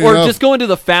 Funny or enough, just going to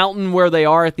the fountain where they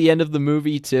are at the end of the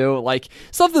movie too. Like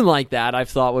something like that I've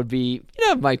thought would be,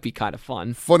 it might be kind of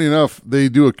fun. Funny enough, they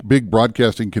do a big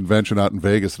broadcasting convention out in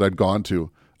Vegas that I'd gone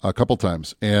to a couple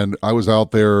times. And I was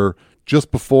out there just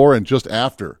before and just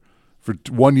after for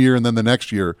 1 year and then the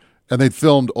next year. And they'd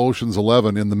filmed Ocean's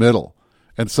 11 in the middle.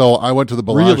 And so I went to the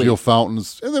Bellagio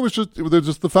fountains, and they're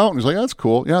just the fountains. Like, that's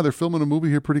cool. Yeah, they're filming a movie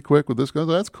here pretty quick with this guy.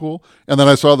 That's cool. And then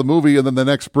I saw the movie, and then the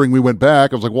next spring we went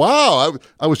back. I was like, wow,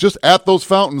 I was just at those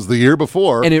fountains the year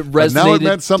before. And it resonated and now it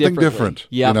meant something different.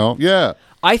 Yeah. Yeah.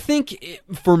 I think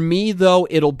for me, though,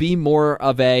 it'll be more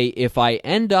of if I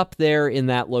end up there in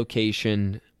that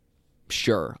location,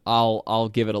 sure, I'll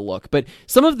give it a look. But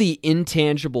some of the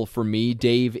intangible for me,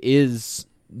 Dave, is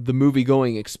the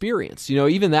movie-going experience.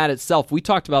 Even that itself, we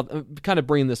talked about, kind of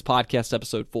bringing this podcast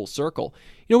episode full circle.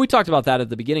 We talked about that at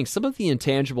the beginning. Some of the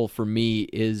intangible for me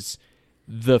is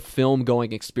the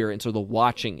film-going experience or the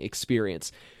watching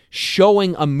experience.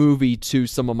 Showing a movie to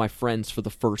some of my friends for the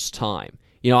first time.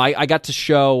 I got to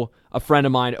show a friend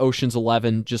of mine Ocean's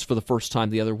 11 just for the first time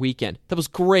the other weekend. That was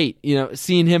great.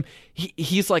 Seeing him,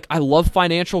 he's like, I love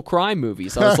financial crime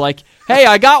movies. I was like, hey,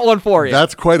 I got one for you.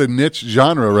 That's quite a niche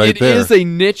genre there. It is a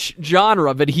niche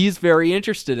genre, but he's very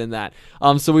interested in that.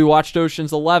 So we watched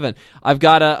Ocean's 11. I've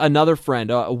got another friend,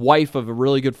 a wife of a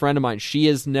really good friend of mine. She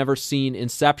has never seen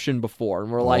Inception before,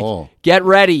 and we're like, get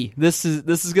ready. This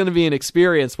is going to be an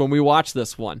experience when we watch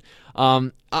this one.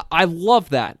 I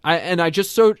love that. I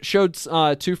just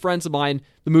showed two friends of mine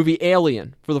the movie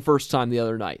Alien for the first time the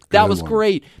other night. That was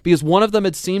great because one of them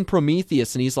had seen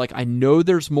Prometheus, and he's like, I know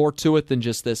there's more to it than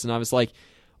just this. And I was like,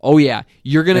 oh yeah,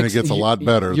 you're gonna. And it gets a lot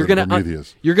better than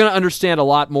Prometheus. You're gonna understand a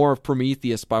lot more of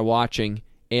Prometheus by watching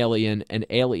Alien and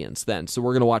Aliens. Then, so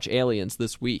we're gonna watch Aliens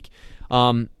this week.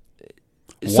 Watch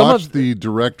the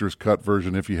director's cut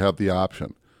version if you have the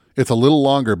option. It's a little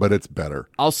longer, but it's better.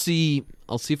 I'll see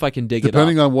if I can dig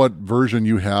Depending it up. on what version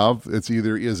you have, it's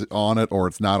either is on it or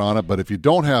it's not on it. But if you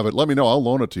don't have it, let me know. I'll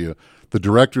loan it to you. The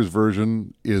director's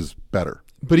version is better.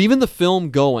 But even the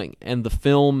film going and the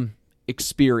film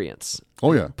experience,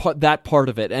 Oh, yeah. that part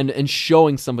of it, and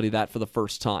showing somebody that for the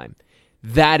first time,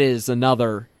 that is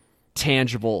another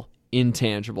tangible,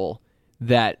 intangible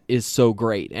that is so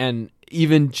great. And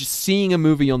even just seeing a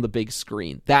movie on the big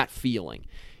screen, that feeling.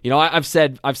 I've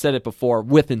said it before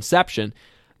with Inception.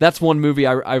 That's one movie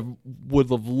I would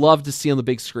have loved to see on the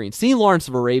big screen. Seeing Lawrence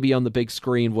of Arabia on the big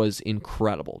screen was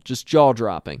incredible, just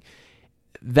jaw-dropping.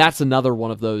 That's another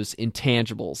one of those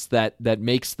intangibles that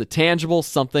makes the tangible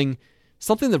something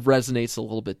that resonates a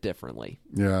little bit differently.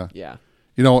 Yeah. Yeah.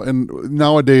 And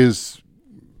nowadays,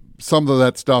 some of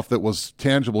that stuff that was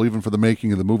tangible even for the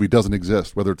making of the movie doesn't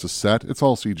exist. Whether it's a set, it's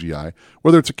all CGI.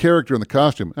 Whether it's a character in the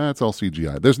costume, it's all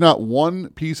CGI. There's not one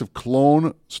piece of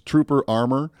clone trooper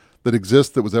armor that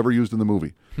exists that was ever used in the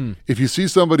movie. If you see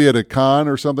somebody at a con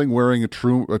or something wearing I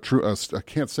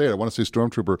can't say it, I want to say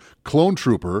stormtrooper, clone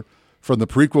trooper from the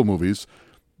prequel movies,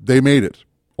 they made it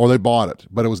or they bought it,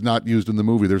 but it was not used in the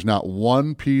movie. There's not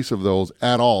one piece of those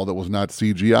at all that was not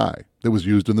CGI that was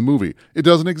used in the movie. It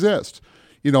doesn't exist.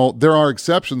 There are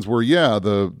exceptions where,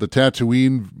 the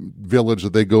Tatooine village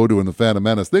that they go to in the Phantom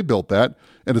Menace, they built that,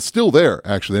 and it's still there,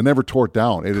 actually. They never tore it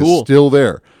down. It is still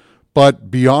there.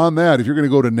 But beyond that, if you're going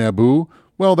to go to Naboo,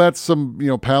 well, that's some,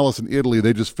 palace in Italy.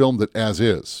 They just filmed it as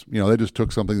is. They just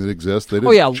took something that exists. They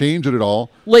didn't change it at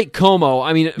all. Lake Como,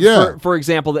 for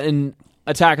example, in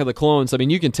Attack of the Clones,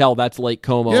 you can tell that's Lake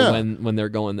Como when they're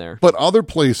going there. But other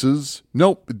places,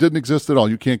 nope, it didn't exist at all.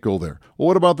 You can't go there. Well,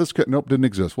 what about this? Nope, didn't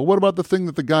exist. Well, what about the thing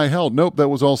that the guy held? Nope, that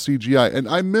was all CGI. And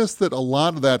I miss that a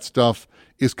lot of that stuff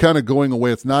is kind of going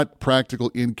away. It's not practical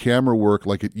in-camera work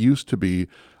like it used to be.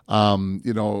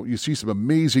 You see some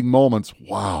amazing moments.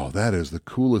 Wow, that is the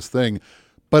coolest thing.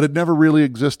 But it never really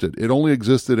existed. It only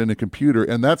existed in a computer.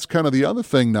 And that's kind of the other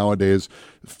thing nowadays.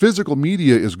 Physical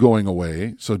media is going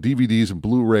away. So DVDs and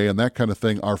Blu-ray and that kind of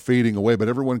thing are fading away, but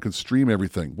everyone can stream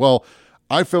everything. Well,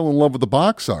 I fell in love with the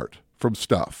box art from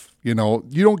stuff. You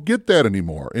don't get that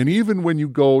anymore. And even when you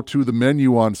go to the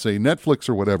menu on, say, Netflix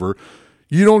or whatever,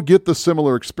 you don't get the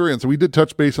similar experience. And we did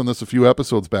touch base on this a few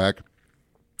episodes back.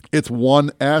 It's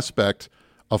one aspect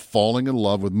of falling in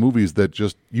love with movies that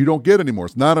just you don't get anymore.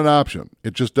 It's not an option.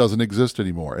 It just doesn't exist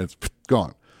anymore. It's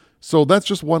gone. So that's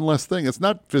just one less thing. It's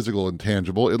not physical and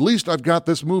tangible. At least I've got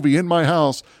this movie in my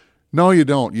house. No, you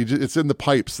don't. It's in the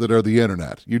pipes that are the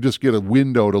internet. You just get a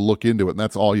window to look into it, and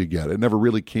that's all you get. It never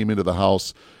really came into the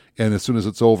house, and as soon as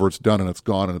it's over, it's done, and it's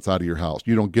gone, and it's out of your house.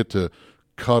 You don't get to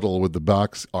cuddle with the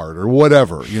box art or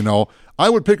whatever, I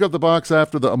would pick up the box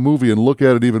after a movie and look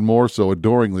at it even more so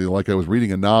adoringly, like I was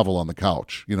reading a novel on the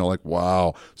couch, like,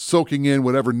 wow, soaking in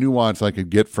whatever nuance I could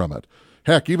get from it.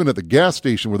 Heck, even at the gas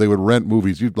station where they would rent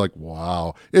movies, you'd like,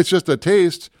 wow, it's just a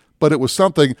taste, but it was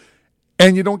something,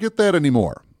 and you don't get that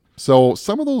anymore. So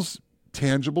some of those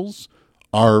tangibles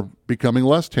are becoming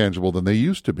less tangible than they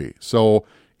used to be. So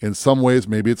in some ways,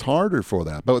 maybe it's harder for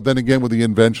that. But then again, with the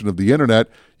invention of the internet,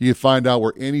 you find out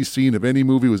where any scene of any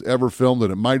movie was ever filmed,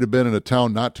 and it might have been in a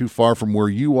town not too far from where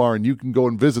you are, and you can go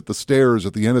and visit the stairs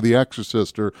at the end of The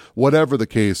Exorcist or whatever the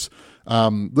case.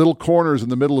 Little corners in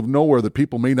the middle of nowhere that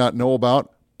people may not know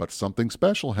about, but something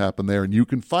special happened there, and you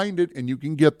can find it, and you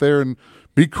can get there and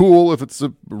be cool if it's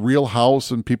a real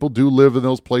house, and people do live in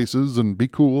those places, and be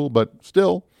cool, but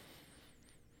still.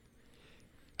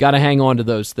 Got to hang on to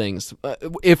those things.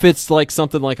 If it's like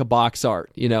something like a box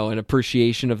art, an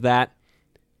appreciation of that,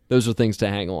 those are things to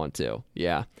hang on to.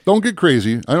 Yeah. Don't get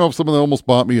crazy. I know someone almost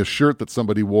bought me a shirt that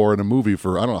somebody wore in a movie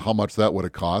for, I don't know how much that would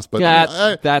have cost, but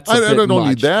I don't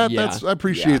need that. Yeah. I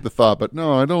appreciate the thought, but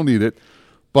no, I don't need it.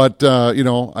 But, I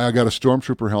got a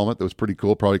Stormtrooper helmet that was pretty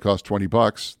cool. Probably cost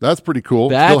 $20. That's pretty cool.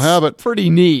 That's still have it. Pretty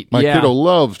neat. My kiddo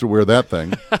loves to wear that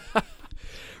thing.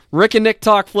 Rick and Nick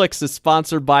Talk Flicks is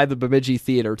sponsored by the Bemidji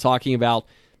Theater, talking about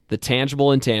the tangible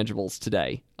intangibles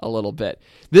today a little bit.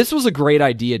 This was a great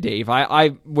idea, Dave.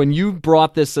 I when you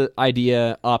brought this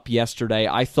idea up yesterday,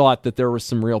 I thought that there was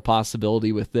some real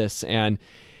possibility with this, and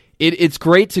it's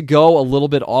great to go a little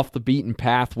bit off the beaten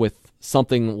path with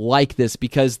something like this,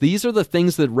 because these are the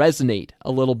things that resonate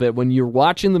a little bit when you're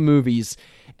watching the movies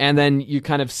and then you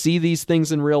kind of see these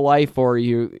things in real life, or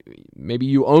maybe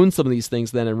you own some of these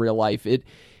things then in real life.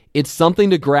 It's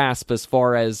something to grasp as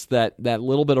far as that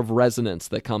little bit of resonance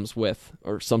that comes with,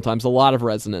 or sometimes a lot of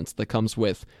resonance that comes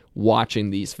with watching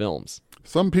these films.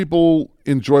 Some people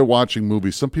enjoy watching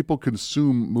movies. Some people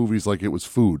consume movies like it was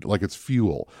food, like it's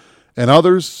fuel. And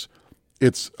others,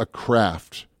 it's a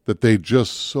craft that they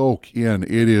just soak in.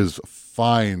 It is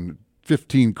fine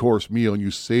 15-course meal, and you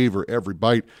savor every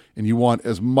bite, and you want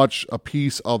as much a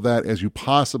piece of that as you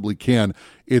possibly can.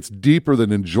 It's deeper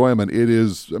than enjoyment. It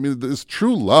is, I mean, this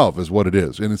true love is what it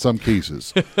is, and in some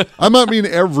cases. I'm not mean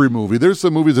every movie. There's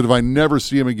some movies that if I never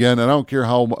see them again, and I don't care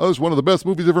how, oh, it's one of the best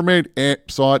movies ever made,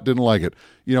 saw it, didn't like it.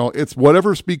 You know, it's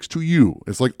whatever speaks to you.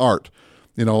 It's like art.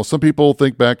 You know, some people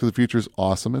think Back to the Future is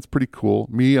awesome. It's pretty cool.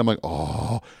 Me, I'm like,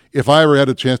 oh, if I ever had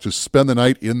a chance to spend the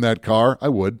night in that car, I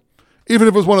would. Even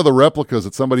if it was one of the replicas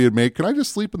that somebody had made, can I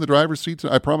just sleep in the driver's seat?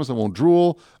 I promise I won't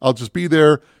drool. I'll just be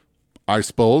there. I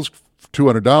suppose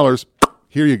 $200.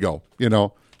 Here you go. You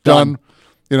know, done.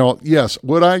 You know, yes.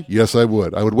 Would I? Yes, I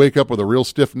would. I would wake up with a real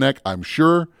stiff neck, I'm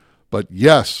sure. But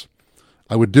yes,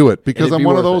 I would do it because I'm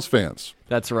one of those fans.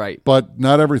 That's right. But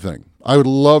not everything. I would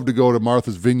love to go to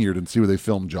Martha's Vineyard and see where they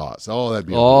filmed Jaws. Oh, that'd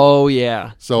be amazing. Oh,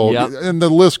 yeah. So, and the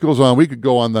list goes on. We could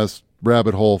go on this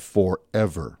rabbit hole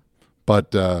forever.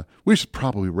 But we should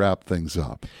probably wrap things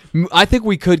up. I think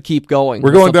we could keep going.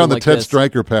 We're going down the Ted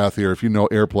Stryker path here, if you know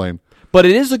Airplane. But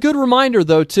it is a good reminder,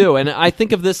 though, too. And I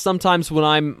think of this sometimes when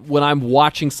I'm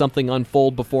watching something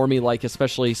unfold before me, like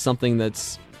especially something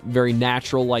that's very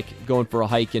natural, like going for a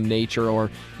hike in nature,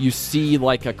 or you see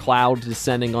like a cloud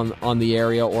descending on the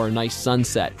area, or a nice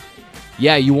sunset.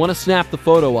 Yeah, you want to snap the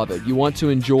photo of it. You want to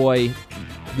enjoy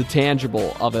the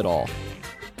tangible of it all.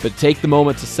 But take the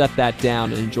moment to set that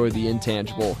down and enjoy the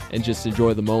intangible and just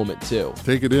enjoy the moment, too.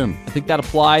 Take it in. I think that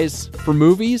applies for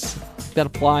movies. That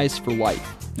applies for life.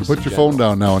 You put your phone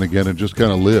down now and again and just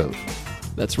kind of live.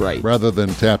 That's right. Rather than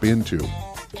tap into.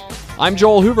 I'm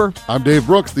Joel Hoover. I'm Dave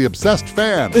Brooks, the obsessed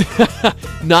fan.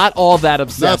 Not all that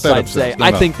obsessed, I'd say. No.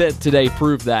 I think that today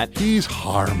proved that. He's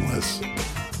harmless.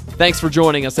 Thanks for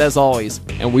joining us, as always,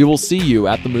 and we will see you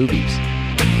at the movies.